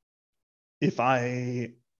 If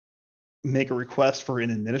I make a request for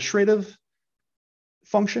an administrative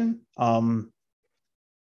function,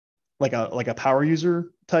 like a power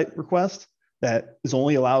user type request that is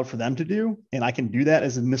only allowed for them to do, and I can do that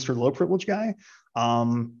as a Mr. Low Privilege guy,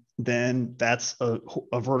 then that's a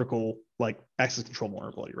vertical like access control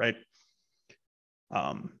vulnerability, right?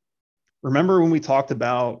 Remember when we talked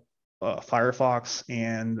about Firefox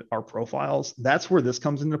and our profiles? That's where this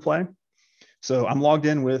comes into play. So I'm logged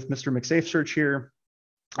in with Mr. McSafe search here.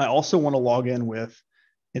 I also want to log in with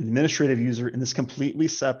an administrative user in this completely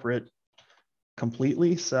separate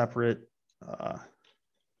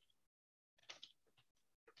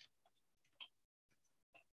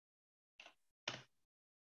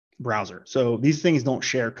browser. So these things don't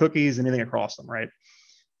share cookies, anything across them, right?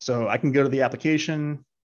 So I can go to the application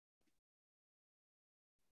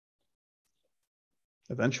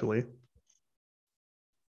eventually.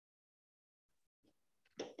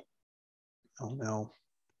 Oh no.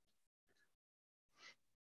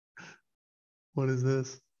 What is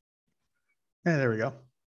this? Hey, there we go.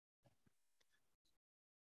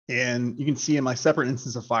 And you can see in my separate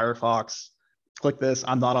instance of Firefox, click this,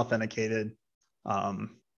 I'm not authenticated.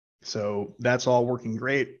 So that's all working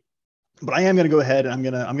great. But I am going to go ahead and I'm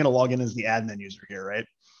going to log in as the admin user here, right?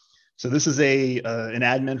 So this is an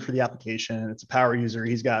admin for the application. It's a power user.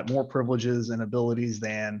 He's got more privileges and abilities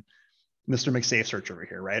than Mr. McSafe search over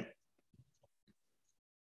here, right?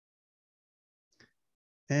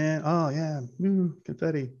 And oh yeah,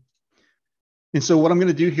 confetti. And so what I'm going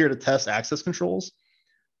to do here to test access controls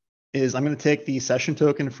is I'm going to take the session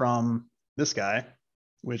token from this guy,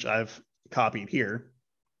 which I've copied here.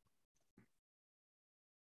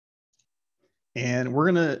 And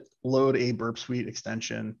we're going to load a Burp Suite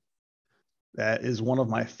extension that is one of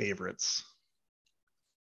my favorites.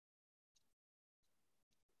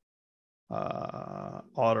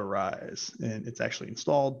 Autorize, and it's actually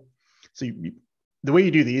installed. So the way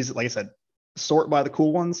you do these, like I said, sort by the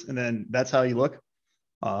cool ones, and then that's how you look.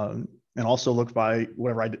 And also look by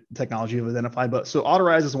whatever technology you've identified. But so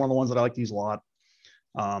autorize is one of the ones that I like to use a lot.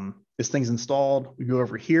 This thing's installed. We go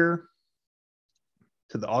over here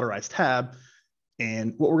to the autorize tab.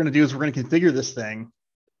 And what we're going to do is we're going to configure this thing.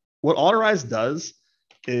 What autorize does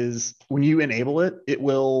is when you enable it, it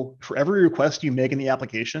will, for every request you make in the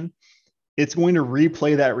application, it's going to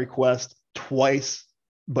replay that request twice,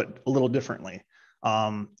 but a little differently.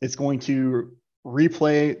 It's going to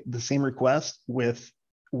replay the same request with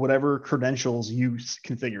whatever credentials you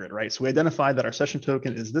configure it, right? So we identified that our session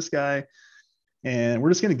token is this guy, and we're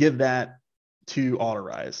just going to give that to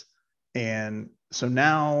autorize. And so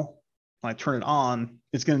now when I turn it on,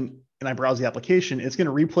 it's going to, and I browse the application, it's going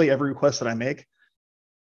to replay every request that I make.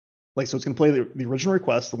 Like, so it's going to play the original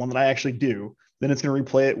request, the one that I actually do. Then it's going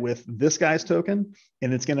to replay it with this guy's token,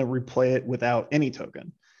 and it's going to replay it without any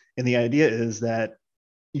token. And the idea is that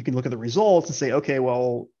you can look at the results and say, okay,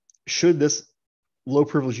 well, should this low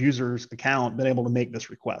privileged user's account been able to make this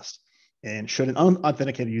request? And should an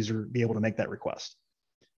unauthenticated user be able to make that request?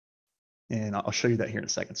 And I'll show you that here in a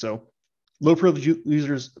second. So low privileged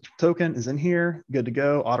user's token is in here, good to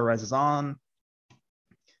go, autorize is on.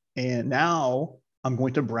 And now I'm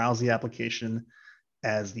going to browse the application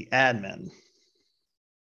as the admin.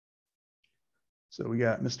 So we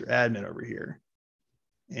got Mr. Admin over here.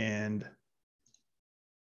 And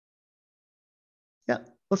yeah,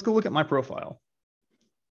 let's go look at my profile.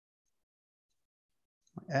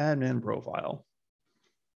 My admin profile.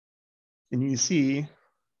 And you can see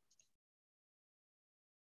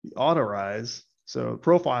the autorize. So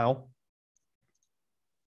profile.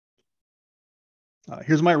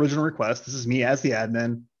 Here's my original request. This is me as the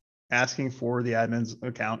admin asking for the admin's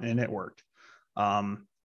account, and it worked.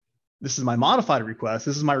 This is my modified request.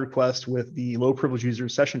 This is my request with the low privilege user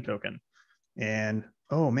session token. And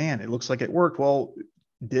oh man, it looks like it worked. Well,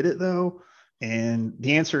 did it though? And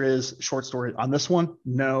the answer is, short story on this one,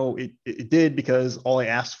 no, it did, because all I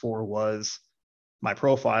asked for was my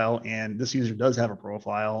profile, and this user does have a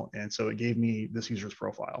profile. And so it gave me this user's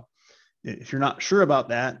profile. If you're not sure about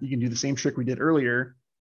that, you can do the same trick we did earlier.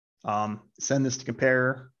 Send this to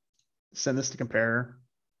compare, send this to compare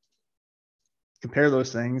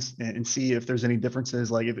those things and see if there's any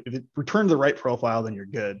differences. Like if it returned the right profile, then you're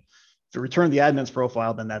good. If it returned the admin's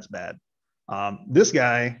profile, then that's bad. This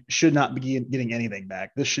guy should not be getting anything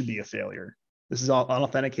back. This should be a failure. This is all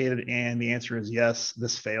unauthenticated, and the answer is yes,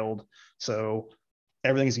 this failed. So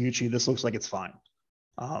everything's Gucci. This looks like it's fine.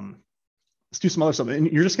 Let's do some other stuff.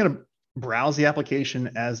 And you're just going to browse the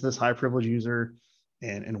application as this high privilege user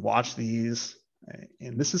and watch these.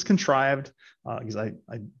 And this is contrived because I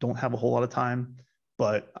don't have a whole lot of time,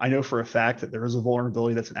 but I know for a fact that there is a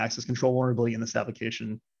vulnerability that's an access control vulnerability in this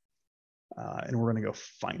application. And we're going to go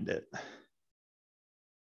find it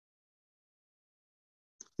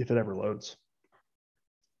if it ever loads.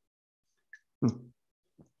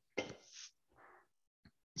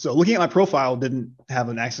 So looking at my profile didn't have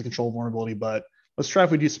an access control vulnerability, but let's try if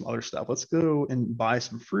we do some other stuff. Let's go and buy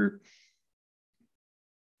some fruit.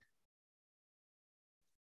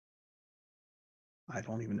 I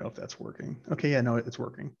don't even know if that's working. Okay, yeah, no, it's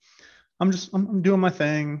working. I'm doing my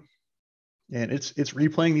thing, and it's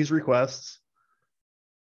replaying these requests.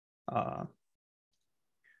 But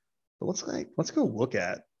let's go look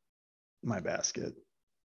at my basket.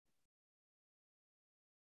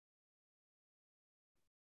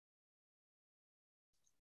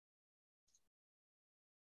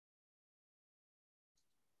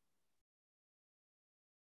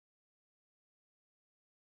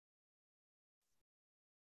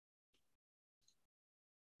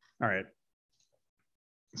 All right.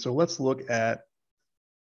 So let's look at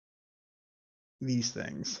these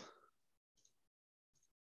things.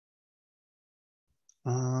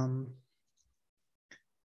 And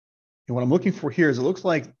what I'm looking for here is, it looks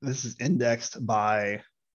like this is indexed by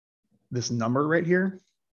this number right here.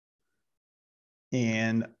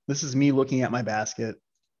 And this is me looking at my basket,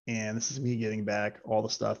 and this is me getting back all the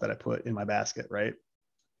stuff that I put in my basket, right?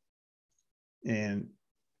 And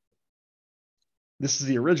this is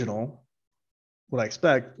the original, what I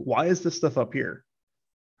expect. Why is this stuff up here,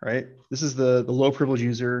 right? This is the low privilege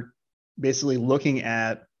user basically looking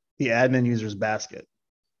at the admin user's basket,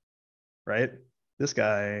 right? This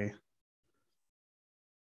guy,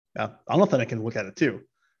 yeah, I don't know if I can look at it too.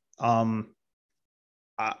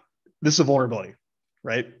 This is a vulnerability,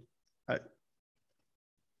 right?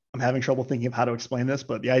 I'm having trouble thinking of how to explain this,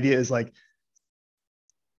 but the idea is like,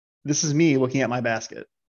 this is me looking at my basket,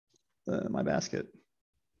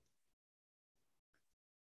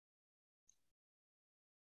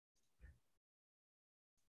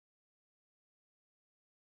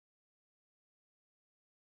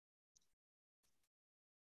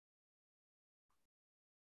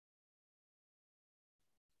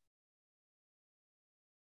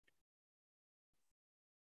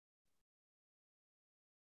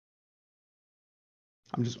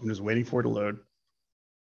 I'm just waiting for it to load.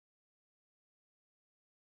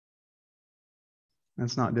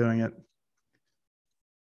 It's not doing it.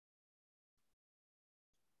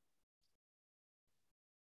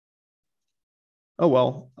 Oh,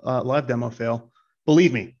 well, live demo fail.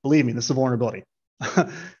 Believe me, this is a vulnerability.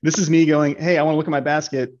 This is me going, hey, I want to look at my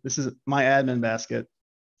basket. This is my admin basket,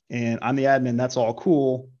 and I'm the admin. That's all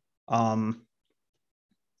cool. The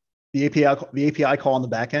API call on the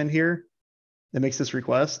back end here that makes this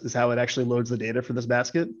request is how it actually loads the data for this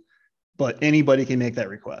basket. But anybody can make that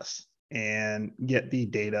request and get the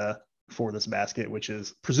data for this basket, which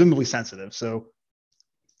is presumably sensitive. So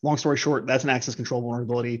long story short, that's an access control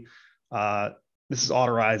vulnerability. This is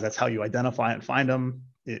authorized. That's how you identify and find them.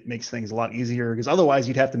 It makes things a lot easier because otherwise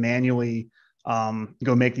you'd have to manually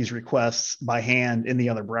go make these requests by hand in the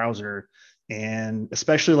other browser. And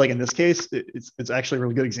especially like in this case, it's actually a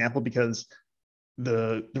really good example because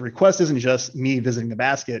the request isn't just me visiting the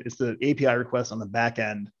basket, it's the API request on the back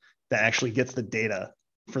end that actually gets the data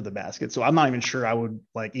for the basket. So I'm not even sure I would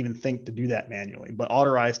like even think to do that manually, but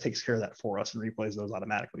Authorize takes care of that for us and replays those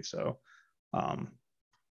automatically. So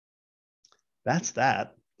that's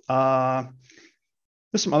that.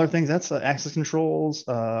 There's some other things. That's access controls,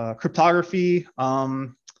 cryptography.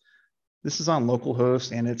 This is on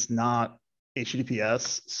localhost and it's not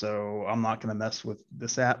HTTPS, so I'm not going to mess with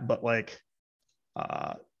this app. But like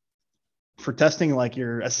for testing like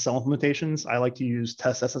your SSL implementations, I like to use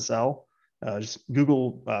test SSL. Just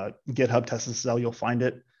Google GitHub test SSL, you'll find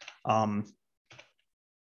it. And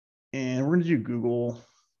we're going to do Google.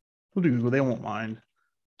 We'll do Google. They won't mind.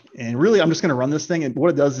 And really, I'm just going to run this thing. And what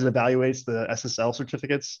it does is evaluates the SSL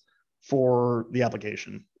certificates for the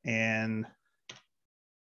application. And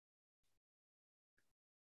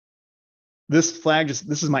this flag,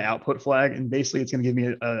 this is my output flag. And basically, it's going to give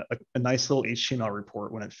me a nice little HTML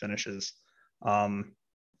report when it finishes. And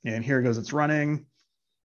here it goes. It's running.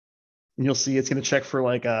 And you'll see it's going to check for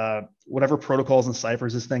like whatever protocols and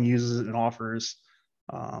ciphers this thing uses and offers.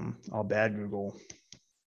 All bad Google.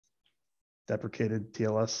 Deprecated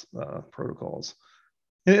TLS protocols,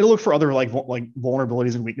 and it'll look for other like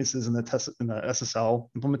vulnerabilities and weaknesses in the SSL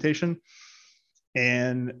implementation.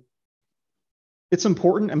 And it's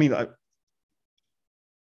important. I mean,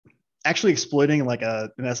 actually exploiting like an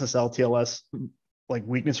SSL TLS like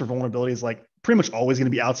weakness or vulnerability is like pretty much always going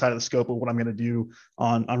to be outside of the scope of what I'm going to do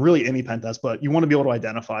on really any pen test. But you want to be able to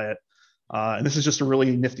identify it. And this is just a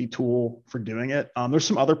really nifty tool for doing it. There's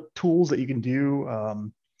some other tools that you can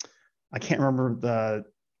do. I can't remember the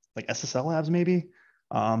like SSL labs maybe,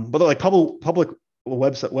 but they're like public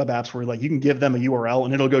web apps where like you can give them a URL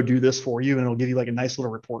and it'll go do this for you and it'll give you like a nice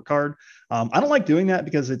little report card. I don't like doing that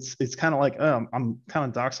because it's kind of like I'm kind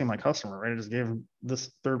of doxing my customer, right? I just gave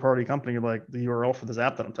this third party company like the URL for this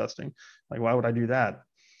app that I'm testing. Like why would I do that?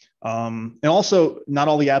 And also not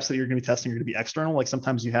all the apps that you're going to be testing are going to be external. Like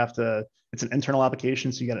sometimes you have to. It's an internal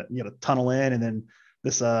application, so you got to tunnel in, and then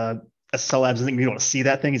this SSL labs isn't going to be able to see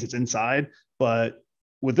that thing as it's inside. But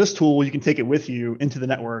with this tool, you can take it with you into the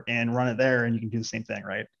network and run it there, and you can do the same thing,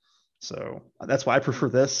 right? So that's why I prefer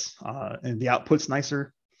this. And the output's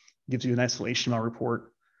nicer, gives you a nice little HTML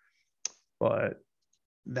report. But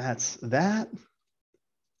that's that.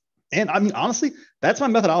 And I mean, honestly, that's my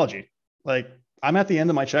methodology. Like I'm at the end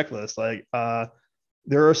of my checklist. Like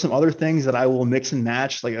there are some other things that I will mix and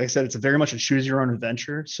match. Like I said, it's very much a choose your own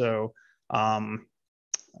adventure. So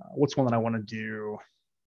what's one that I want to do?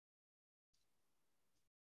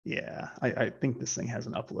 Yeah, I think this thing has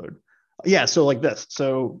an upload. Yeah, so like this.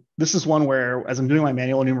 So this is one where as I'm doing my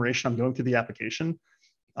manual enumeration, I'm going through the application.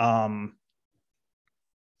 I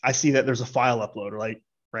see that there's a file upload,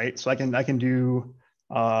 right? So I can do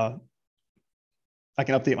I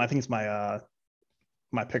can update I think it's my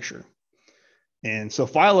my picture. And so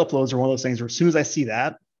file uploads are one of those things where as soon as I see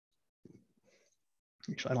that,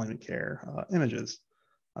 actually I don't even care. Images.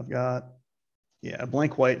 I've got a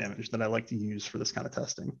blank white image that I like to use for this kind of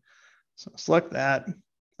testing. So select that,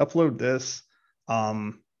 upload this.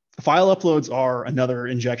 File uploads are another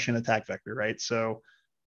injection attack vector, right? So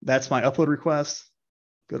that's my upload request.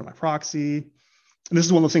 Go to my proxy. And this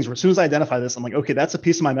is one of those things where as soon as I identify this, I'm like, okay, that's a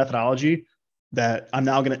piece of my methodology that I'm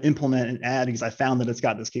now going to implement and add because I found that it's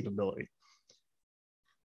got this capability.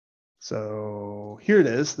 So here it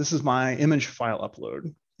is. This is my image file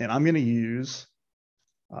upload. And I'm going to use,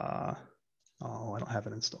 I don't have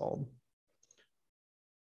it installed.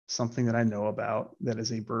 Something that I know about that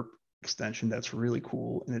is a burp extension that's really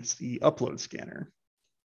cool. And it's the upload scanner.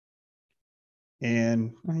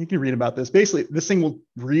 And you can read about this. Basically, this thing will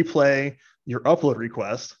replay your upload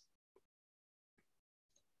request.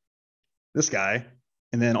 This guy.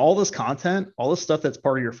 And then all this content, all this stuff that's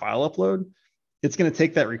part of your file upload, it's going to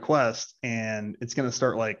take that request and it's going to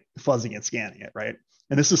start like fuzzing and scanning it, right?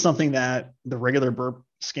 And this is something that the regular burp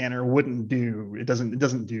scanner wouldn't do. It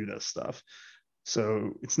doesn't do this stuff.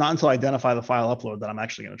 So it's not until I identify the file upload that I'm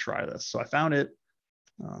actually going to try this. So I found it.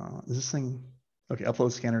 Is this thing? Okay,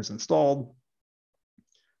 upload scanner is installed.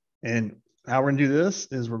 And how we're going to do this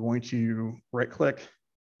is we're going to right click,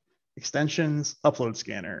 extensions, upload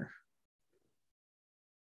scanner.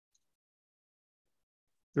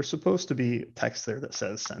 There's supposed to be text there that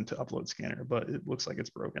says send to upload scanner, but it looks like it's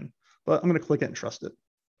broken. But I'm going to click it and trust it.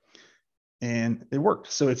 And it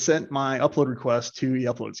worked. So it sent my upload request to the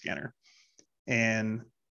upload scanner. And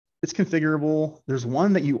it's configurable. There's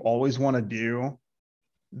one that you always want to do.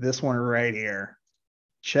 This one right here.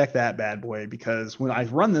 Check that bad boy, because when I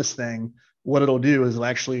run this thing, what it'll do is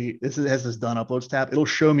it has this done uploads tab. It'll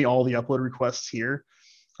show me all the upload requests here.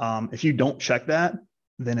 If you don't check that,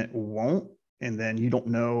 then it won't. And then you don't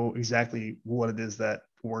know exactly what it is that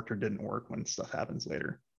worked or didn't work when stuff happens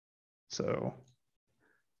later. So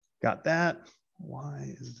got that.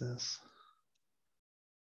 Why is this?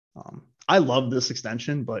 I love this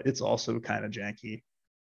extension, but it's also kind of janky.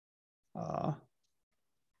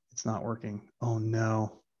 It's not working. Oh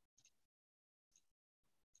no.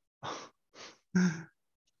 I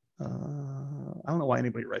don't know why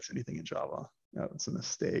anybody writes anything in Java. No, it's a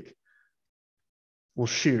mistake. Well,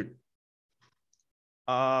 shoot.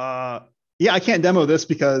 Yeah, I can't demo this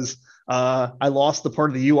because I lost the part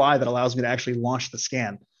of the UI that allows me to actually launch the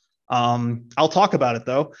scan. I'll talk about it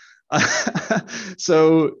though.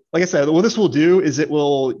 So like I said, what this will do is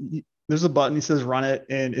there's a button that says run it,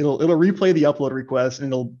 and it'll replay the upload request,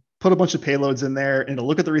 and it'll put a bunch of payloads in there, and it'll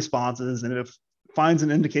look at the responses, and if it finds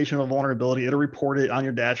an indication of a vulnerability, it'll report it on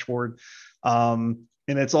your dashboard. And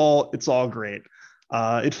it's all great.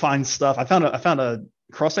 It finds stuff. I found a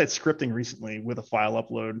cross-site scripting recently with a file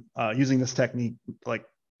upload using this technique like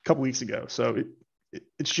a couple weeks ago. So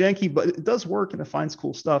it's janky, but it does work and it finds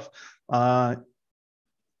cool stuff.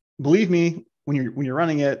 Believe me, when you're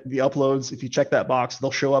running it, the uploads, if you check that box,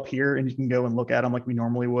 they'll show up here and you can go and look at them like we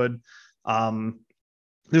normally would.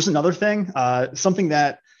 There's another thing, something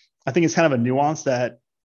that I think is kind of a nuance that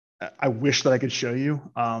I wish that I could show you,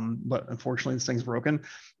 but unfortunately this thing's broken.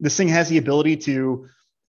 This thing has the ability to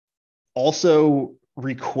also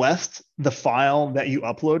request the file that you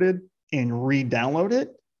uploaded and re-download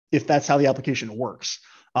it if that's how the application works.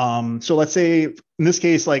 So let's say in this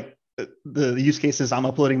case, like the use case is I'm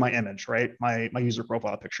uploading my image, right? My user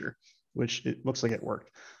profile picture, which it looks like it worked.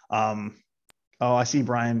 Oh, I see,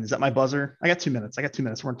 Brian. Is that my buzzer? I got 2 minutes.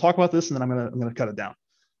 We're gonna talk about this and then I'm gonna cut it down.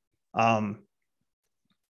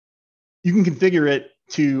 You can configure it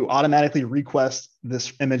to automatically request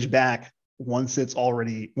this image back once it's been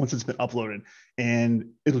uploaded, and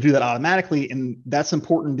it'll do that automatically. And that's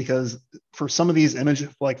important because for some of these image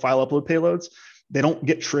like file upload payloads, they don't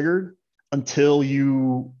get triggered until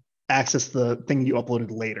you access the thing you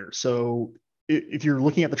uploaded later. So if you're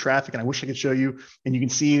looking at the traffic, and I wish I could show you, and you can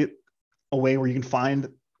see a way where you can find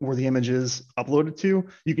where the image is uploaded to,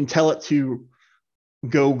 you can tell it to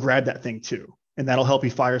go grab that thing too. And that'll help you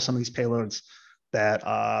fire some of these payloads that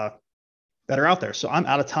are out there. So I'm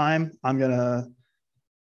out of time. I'm gonna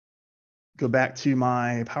go back to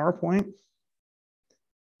my PowerPoint.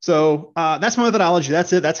 So that's my methodology.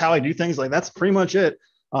 That's it. That's how I do things. Like that's pretty much it.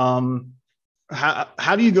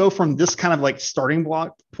 How do you go from this kind of like starting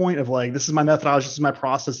block point of like, this is my methodology, this is my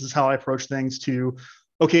process, this is how I approach things, to,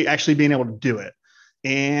 okay, actually being able to do it?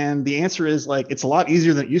 And the answer is like, it's a lot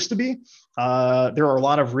easier than it used to be. There are a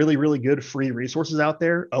lot of really, really good free resources out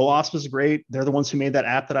there. OWASP is great. They're the ones who made that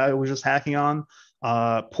app that I was just hacking on.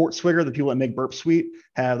 PortSwigger, the people that make Burp Suite,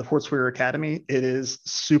 have the PortSwigger Academy. It is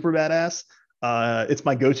super badass. It's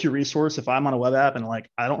my go-to resource if I'm on a web app and like,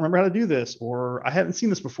 I don't remember how to do this, or I haven't seen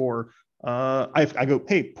this before. I go,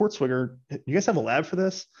 hey, PortSwigger, you guys have a lab for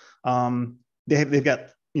this? They've got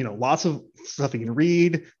lots of stuff you can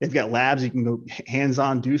read. They've got labs you can go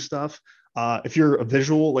hands-on do stuff. If you're a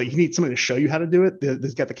visual, like you need somebody to show you how to do it.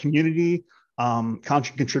 They've got the community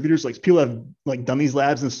contributors, like people have like done these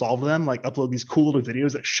labs and solved them, like upload these cool little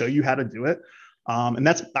videos that show you how to do it. And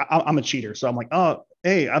I'm a cheater, so I'm like, oh,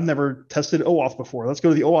 hey, I've never tested OAuth before. Let's go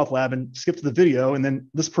to the OAuth lab and skip to the video, and then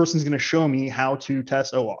this person's going to show me how to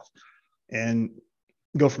test OAuth, and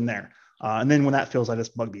go from there. And then when that fails, I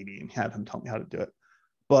just bug BB and have him tell me how to do it.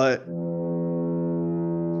 But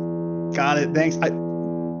got it. Thanks.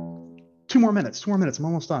 2 more minutes. I'm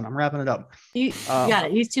almost done. I'm wrapping it up. You got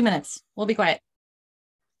it. Use 2 minutes. We'll be quiet.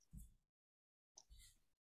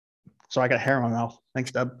 So I got hair in my mouth.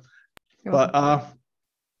 Thanks, Deb. But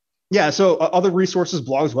Yeah. So other resources,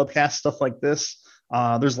 blogs, webcasts, stuff like this.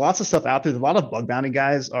 There's lots of stuff out there. A lot of bug bounty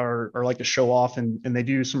guys are like to show off, and they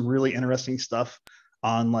do some really interesting stuff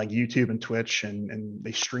on like YouTube and Twitch, and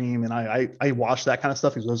they stream. And I watch that kind of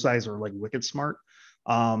stuff because those guys are like wicked smart.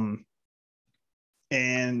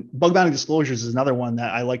 And bug bounty disclosures is another one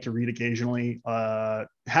that I like to read occasionally.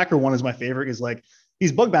 Hacker One is my favorite. Is like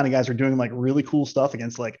these bug bounty guys are doing like really cool stuff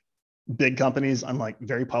against like big companies on like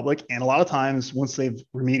very public. And a lot of times once they've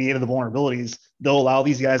remediated the vulnerabilities, they'll allow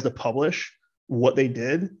these guys to publish what they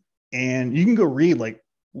did. And you can go read like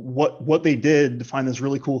what they did to find this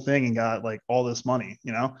really cool thing and got like all this money,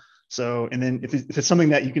 you know? So, and then if it's something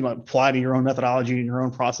that you can like, apply to your own methodology and your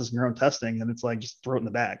own process and your own testing, then it's like, just throw it in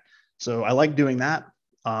the bag. So I like doing that.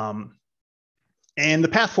 And the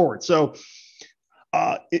path forward. So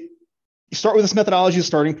you start with this methodology as a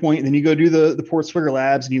starting point, and then you go do the Port Swigger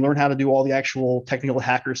labs, and you learn how to do all the actual technical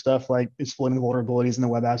hacker stuff, like exploiting the vulnerabilities in the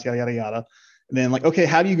web apps, yada, yada, yada. And then like, okay,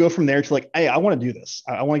 how do you go from there to like, hey, I want to do this.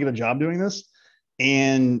 I want to get a job doing this.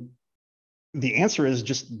 And the answer is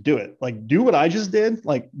just do it. Like, do what I just did.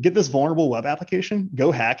 Like, get this vulnerable web application,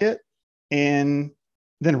 go hack it, and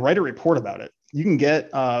then write a report about it. You can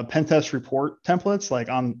get pen test report templates like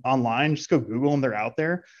online. Just go Google them; they're out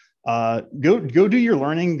there. Go do your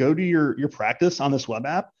learning, go do your practice on this web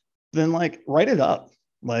app. Then like write it up.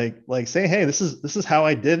 Like say, hey, this is how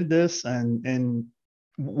I did this, and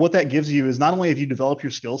what that gives you is not only have you developed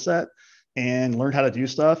your skill set and learned how to do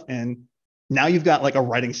stuff, and now you've got like a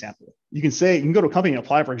writing sample. You can go to a company and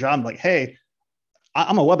apply for a job and like, hey,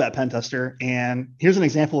 I'm a web app pen tester, and here's an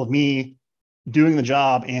example of me doing the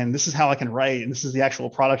job, and this is how I can write, and this is the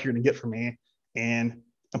actual product you're going to get from me. And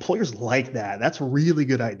employers like that. That's a really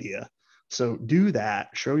good idea. So do that,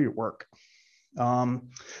 show your work.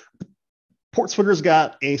 Portswigger's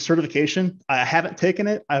got a certification. I haven't taken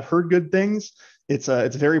it. I've heard good things. It's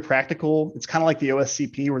very practical. It's kind of like the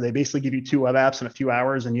OSCP, where they basically give you 2 web apps in a few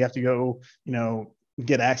hours, and you have to go,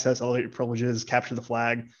 get access, elevate your privileges, capture the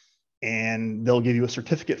flag, and they'll give you a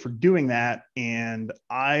certificate for doing that. And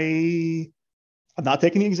I'm not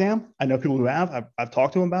taking the exam. I know people who have. I've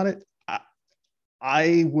talked to them about it.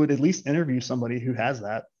 I would at least interview somebody who has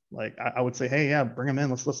that. Like I would say, hey, yeah, bring them in.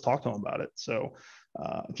 Let's talk to them about it. So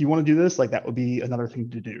if you want to do this, like that would be another thing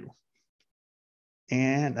to do.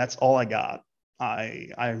 And that's all I got.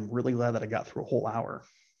 I'm really glad that I got through a whole hour.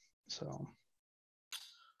 So.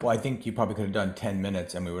 Well, I think you probably could have done 10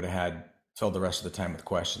 minutes and we would have had filled the rest of the time with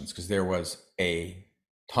questions, because there was a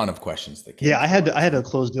ton of questions that came. Yeah, I had to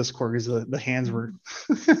close Discord because the hands were.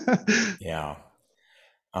 Yeah.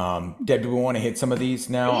 Deb, do we want to hit some of these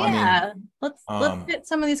now? Yeah, let's hit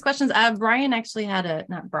some of these questions. Ryan had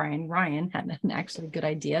an actually good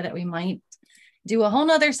idea that we might do a whole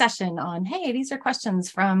nother session on, hey, these are questions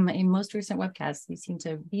from a most recent webcast you seem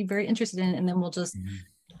to be very interested in, and then we'll just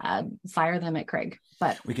fire them at Craig.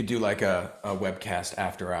 But we could do like a webcast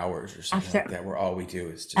after hours or something like that, where all we do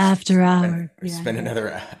is just spend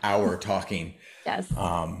another hour talking. Yes.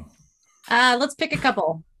 Let's pick a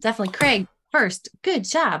couple. Definitely Craig first. Good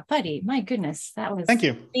job, buddy. My goodness, that was thank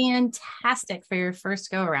you. Fantastic for your first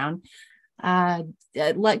go around.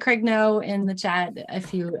 Let Craig know in the chat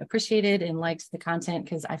if you appreciated and liked the content,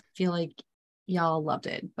 because I feel like y'all loved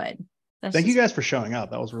it. But thank you guys for showing up.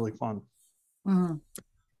 That was really fun. Mm-hmm.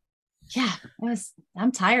 Yeah,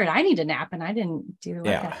 I'm tired. I need a nap, and I didn't do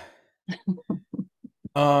that.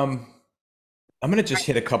 I'm going to just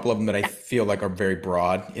hit a couple of them that I feel like are very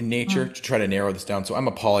broad in nature to try to narrow this down. So I'm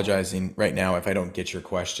apologizing right now if I don't get your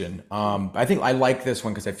question. I think I like this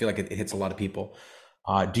one because I feel like it hits a lot of people.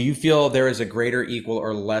 Do you feel there is a greater, equal,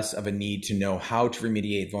 or less of a need to know how to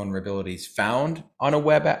remediate vulnerabilities found on on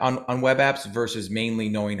web apps versus mainly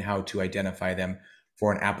knowing how to identify them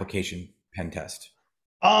for an application pen test?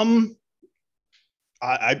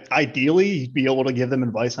 Ideally, you'd be able to give them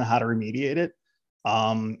advice on how to remediate it.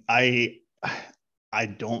 I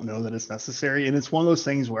don't know that it's necessary. And it's one of those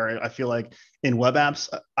things where I feel like in web apps,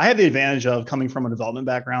 I have the advantage of coming from a development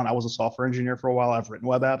background. I was a software engineer for a while. I've written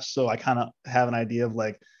web apps, so I kind of have an idea of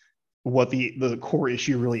like what the core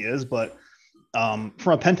issue really is. But from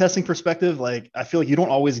a pen testing perspective, like I feel like you don't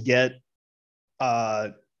always get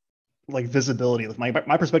like visibility. With my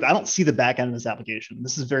perspective, I don't see the back end of this application.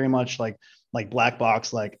 This is very much like black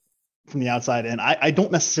box, like from the outside in. I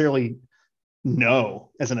don't necessarily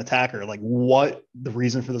know as an attacker like what the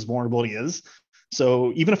reason for this vulnerability is.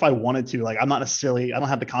 So even if I wanted to, like I don't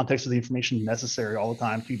have the context of the information necessary all the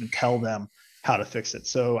time to even tell them how to fix it.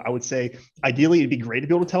 So I would say ideally it'd be great to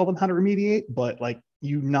be able to tell them how to remediate, but like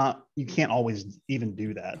you can't always even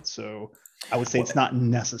do that. So I would say it's not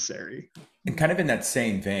necessary. And kind of in that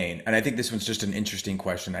same vein, and I think this one's just an interesting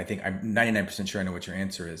question. I think I'm 99% sure I know what your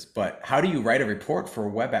answer is, but how do you write a report for a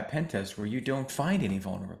web app pen test where you don't find any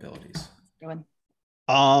vulnerabilities? Go ahead.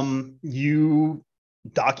 You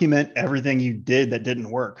document everything you did that didn't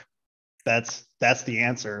work. That's the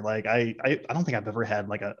answer. Like I don't think I've ever had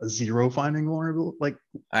like a zero finding vulnerable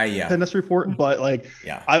pen test report, but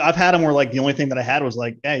I've had them where like the only thing that I had was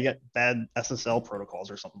like, yeah, you got bad SSL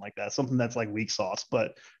protocols or something like that, something that's like weak sauce.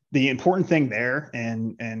 But the important thing there,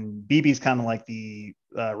 and BB's kind of like the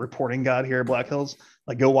reporting god here at Black Hills.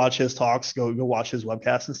 Like go watch his talks, go watch his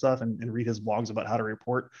webcasts and stuff, and read his blogs about how to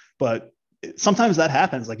report. But sometimes that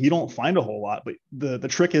happens. Like you don't find a whole lot, but the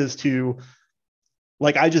trick is to,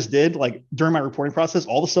 like I just did, like during my reporting process,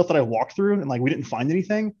 all the stuff that I walked through and like we didn't find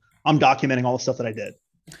anything, I'm documenting all the stuff that I did,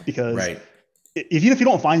 because even if you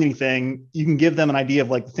don't find anything, you can give them an idea of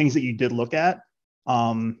like the things that you did look at,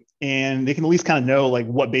 and they can at least kind of know like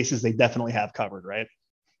what bases they definitely have covered, right?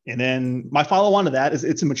 And then my follow on to that is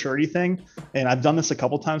it's a maturity thing. And I've done this a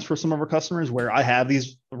couple of times for some of our customers where I have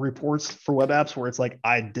these reports for web apps where it's like,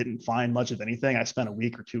 I didn't find much of anything. I spent a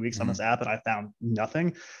week or 2 weeks on this app and I found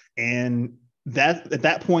nothing. And that at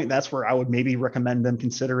that point, that's where I would maybe recommend them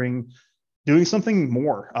considering doing something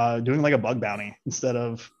more, doing like a bug bounty instead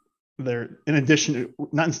of in addition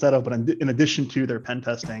to their pen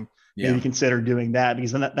testing. Maybe consider doing that,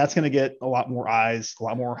 because then that's going to get a lot more eyes, a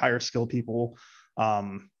lot more higher skill people.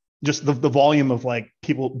 Just the volume of like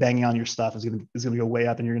people banging on your stuff is going to go way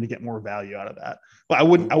up, and you're going to get more value out of that. But I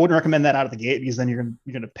wouldn't recommend that out of the gate, because then you're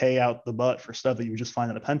going to pay out the butt for stuff that you just find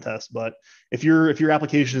in a pen test. But if your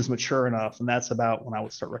application is mature enough, then that's about when I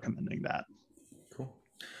would start recommending that. Cool.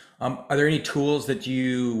 Are there any tools that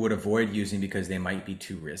you would avoid using because they might be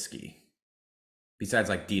too risky, besides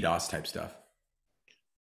like DDoS type stuff?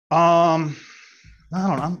 I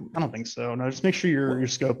don't think so. No, just make sure your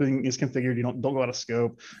scoping is configured. You don't go out of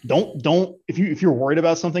scope. Don't if you're worried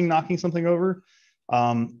about something knocking something over.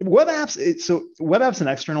 Web apps and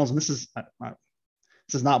externals, and this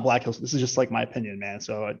is not Black Hills. This is just like my opinion, man.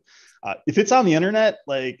 So if it's on the internet,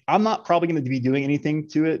 like I'm not probably going to be doing anything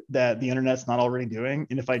to it that the internet's not already doing.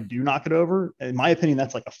 And if I do knock it over, in my opinion,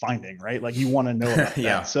 that's like a finding, right? Like you want to know about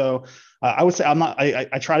that. So I would say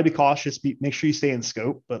I try to be cautious, make sure you stay in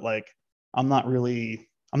scope, but like, I'm not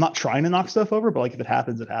trying to knock stuff over, but like if it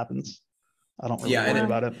happens, it happens. I don't really worry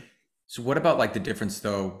about it. So what about like the difference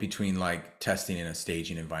though between like testing in a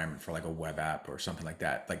staging environment for like a web app or something like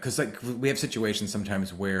that? Like, cause like we have situations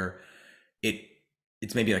sometimes where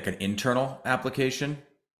it's maybe like an internal application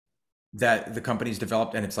that the company's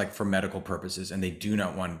developed, and it's like for medical purposes, and they do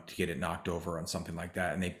not want to get it knocked over on something like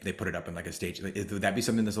that, and they put it up in like a stage. Like, would that be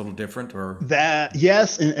something that's a little different? Or that?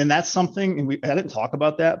 Yes, and that's something, and I didn't talk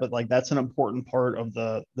about that, but like that's an important part of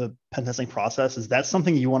the pen testing process. Is that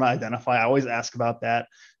something you want to identify? I always ask about that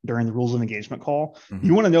during the rules of engagement call.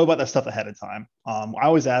 You want to know about that stuff ahead of time. I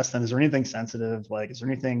always ask them, is there anything sensitive? Like, is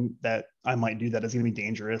there anything that I might do that is going to be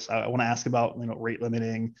dangerous? I want to ask about rate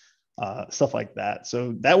limiting. Stuff like that.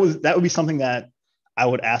 So that would be something that I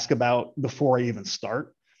would ask about before I even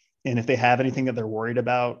start. And if they have anything that they're worried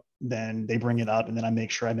about, then they bring it up, and then I make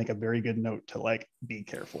sure I make a very good note to like be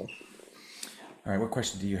careful. All right, what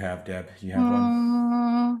question do you have, Deb? Do you have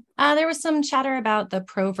one? There was some chatter about the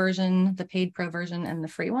pro version, the paid pro version, and the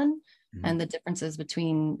free one, and the differences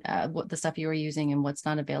between what the stuff you were using and what's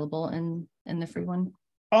not available in the free one.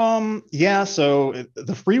 So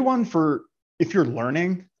the free one, for if you're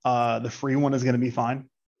learning, the free one is going to be fine.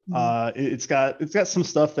 It's got some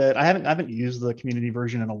stuff that I haven't used the community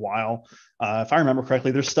version in a while. If I remember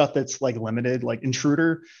correctly, there's stuff that's like limited, like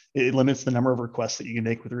intruder. It limits the number of requests that you can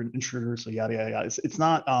make with your intruder. So yada yada yada. It's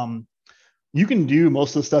not. You can do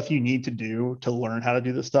most of the stuff you need to do to learn how to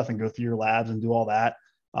do this stuff and go through your labs and do all that.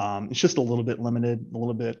 It's just a little bit limited, a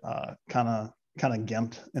little bit kind of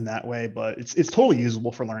gimped in that way, but it's totally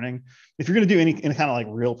usable for learning. If you're going to do any kind of like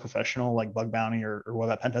real professional like bug bounty or web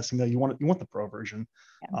app pen testing, though, you want the pro version.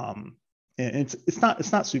 And it's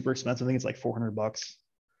not super expensive. I think it's like $400.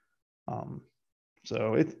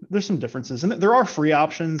 So there's some differences, and there are free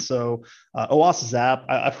options. So OAS's app,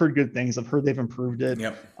 I've heard good things. I've heard they've improved it.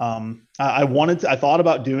 I've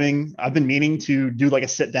been meaning to do like a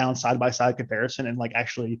sit down side-by-side comparison and like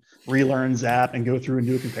actually relearn Zap and go through and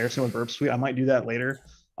do a comparison with Burp Suite. I might do that later.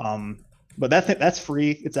 But that's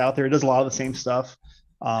free. It's out there. It does a lot of the same stuff.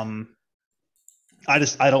 I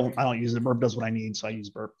don't use it. Burp does what I need, so I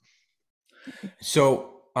use Burp.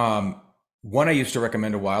 So one I used to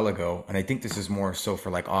recommend a while ago, and I think this is more so for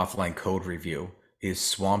like offline code review, is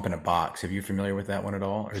Swamp in a Box. Are you familiar with that one at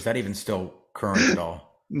all? Or is that even still current at all?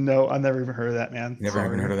 No, I've never even heard of that, man. Never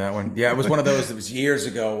even heard of that one. Yeah, it was one of those. It was years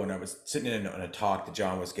ago when I was sitting in a talk that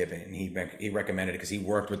John was giving, and he recommended it because he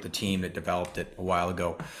worked with the team that developed it a while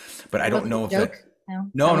ago. But I don't know if that.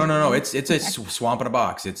 No. It's a swamp in a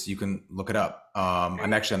box. You can look it up.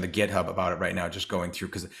 I'm actually on the GitHub about it right now, just going through,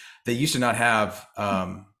 because they used to not have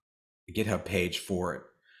a GitHub page for it.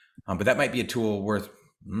 But that might be a tool worth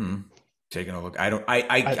taking a look.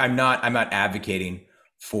 I'm not advocating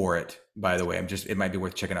for it, by the way. It might be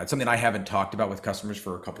worth checking out. It's something I haven't talked about with customers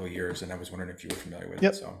for a couple of years, and I was wondering if you were familiar with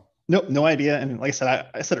it. So no idea. And like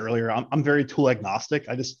I said earlier, I'm very tool agnostic.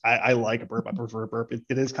 I like a burp. I prefer a burp.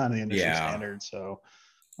 It is kind of the industry standard. So,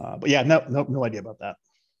 but yeah, no idea about that.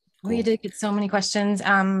 Cool. We did get so many questions.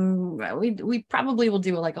 We probably will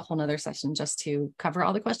do a whole nother session just to cover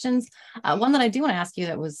all the questions. One that I do want to ask you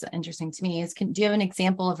that was interesting to me is, do you have an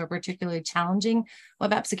example of a particularly challenging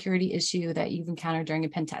web app security issue that you've encountered during a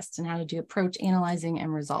pen test, and how did you approach analyzing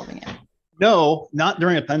and resolving it? No, not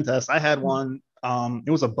during a pen test. I had one.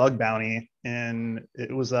 It was a bug bounty, and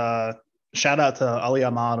it was a shout out to Ali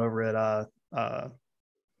Ahmad over at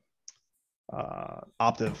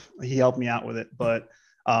Optiv. He helped me out with it, but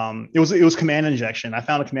it was command injection. I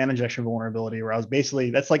found a command injection vulnerability where I was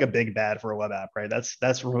basically, that's like a big bad for a web app, right?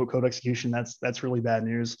 That's remote code execution. That's really bad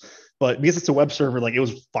news. But because it's a web server, it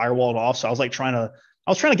was firewalled off. So I was trying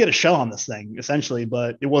to get a shell on this thing essentially,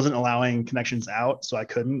 but it wasn't allowing connections out. So I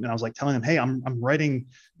couldn't. And I was telling them, hey, I'm writing,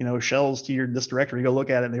 shells to this directory, go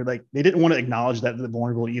look at it. And they didn't want to acknowledge that the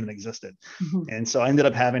vulnerability even existed. Mm-hmm. And so I ended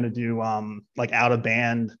up having to do out of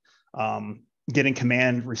band, getting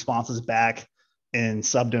command responses back in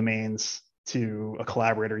subdomains to a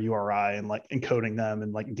collaborator URI and encoding them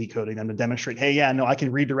and decoding them to demonstrate, hey, yeah, no, I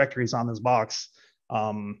can read directories on this box.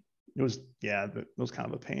 It was kind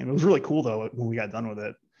of a pain. It was really cool though when we got done with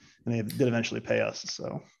it, and they did eventually pay us.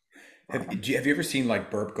 So have you ever seen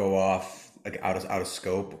burp go off out of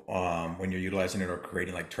scope when you're utilizing it or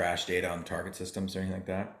creating trash data on target systems or anything like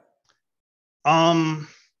that?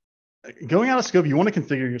 Going out of scope, you want to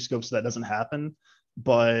configure your scope so that doesn't happen,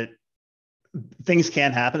 but things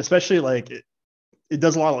can happen, especially it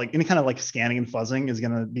does a lot of any kind of scanning and fuzzing is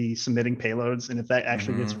going to be submitting payloads. And if that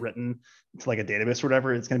actually gets written to a database or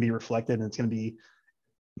whatever, it's going to be reflected, and it's going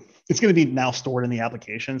to be now stored in the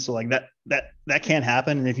application. So that can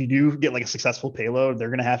happen. And if you do get a successful payload, they're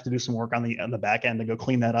going to have to do some work on the back end to go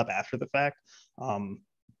clean that up after the fact.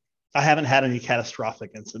 I haven't had any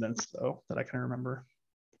catastrophic incidents though that I can remember.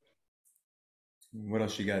 What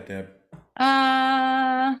else you got, Deb?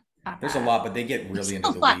 There's a lot, but they get really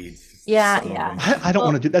into the weeds. Yeah. I don't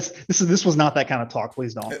want to do this. This was not that kind of talk.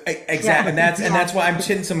 Please don't. Exactly, yeah. and that's why I'm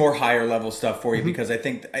hitting some more higher level stuff for you, because I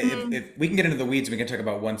think if we can get into the weeds, we can talk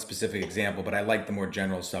about one specific example. But I like the more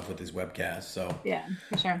general stuff with these webcasts. So yeah,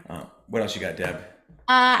 for sure. What else you got, Deb?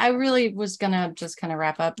 I really was gonna just kind of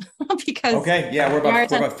wrap up because we're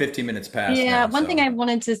about 15 minutes past. Yeah, one thing I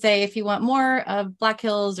wanted to say, if you want more of Black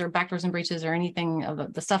Hills or Backdoors and Breaches or anything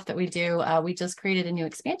of the stuff that we do, we just created a new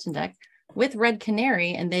expansion deck with Red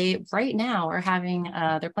Canary, and they right now are having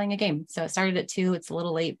they're playing a game. So it started at 2. It's a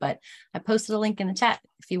little late, but I posted a link in the chat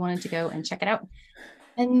if you wanted to go and check it out.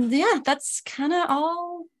 And yeah, that's kind of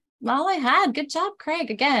all I had. Good job,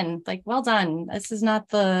 Craig. Again, well done. This is not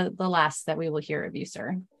the last that we will hear of you,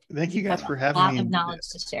 sir. Thank you guys for having me. A lot of knowledge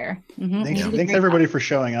to share. Mm-hmm. Thanks everybody for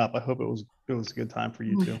showing up. I hope it was a good time for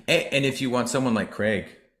you too. And if you want someone like Craig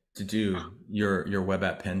to do your web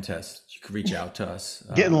app pen test, you can reach out to us.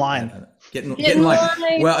 Get in line. Get in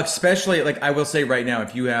line. Well, especially I will say right now,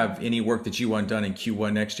 if you have any work that you want done in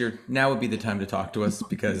Q1 next year, now would be the time to talk to us,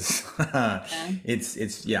 because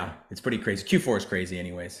it's pretty crazy. Q4 is crazy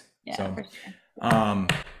anyways. Yeah, so, for sure.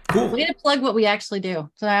 Cool. We had to plug what we actually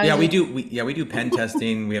do. So we do pen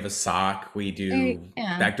testing. We have a SOC. We do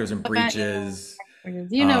backdoors and breaches.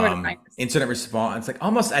 You know where to find us. Incident response.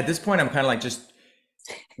 Almost at this point, I'm kind of just.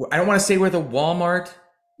 I don't want to say we're the Walmart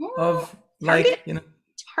of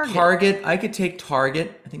Target. I could take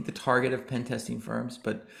Target. I think the Target of pen testing firms,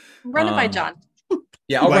 but run it by John.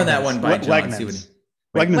 Yeah, I'll run that one by John.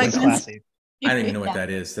 Wegmans is classy. I don't even know what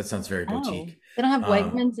that is. That sounds very boutique. They don't have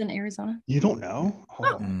Wegmans in Arizona? You don't know?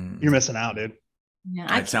 You're missing out, dude.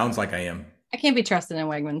 Yeah, it sounds like I am. I can't be trusted in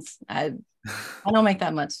Wegmans. I don't make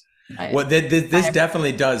that much. This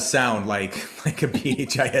definitely does sound like a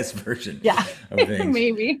BHIS version. Yeah, of things.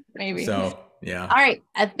 maybe. So yeah. All right,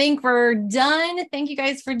 I think we're done. Thank you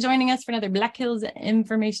guys for joining us for another Black Hills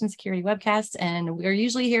Information Security webcast, and we're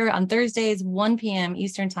usually here on Thursdays, 1 p.m.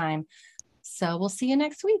 Eastern time. So we'll see you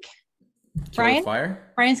next week. Brian?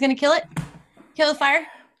 Brian's gonna kill it. Kill the fire.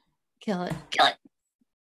 Kill it.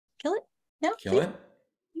 No. Kill it.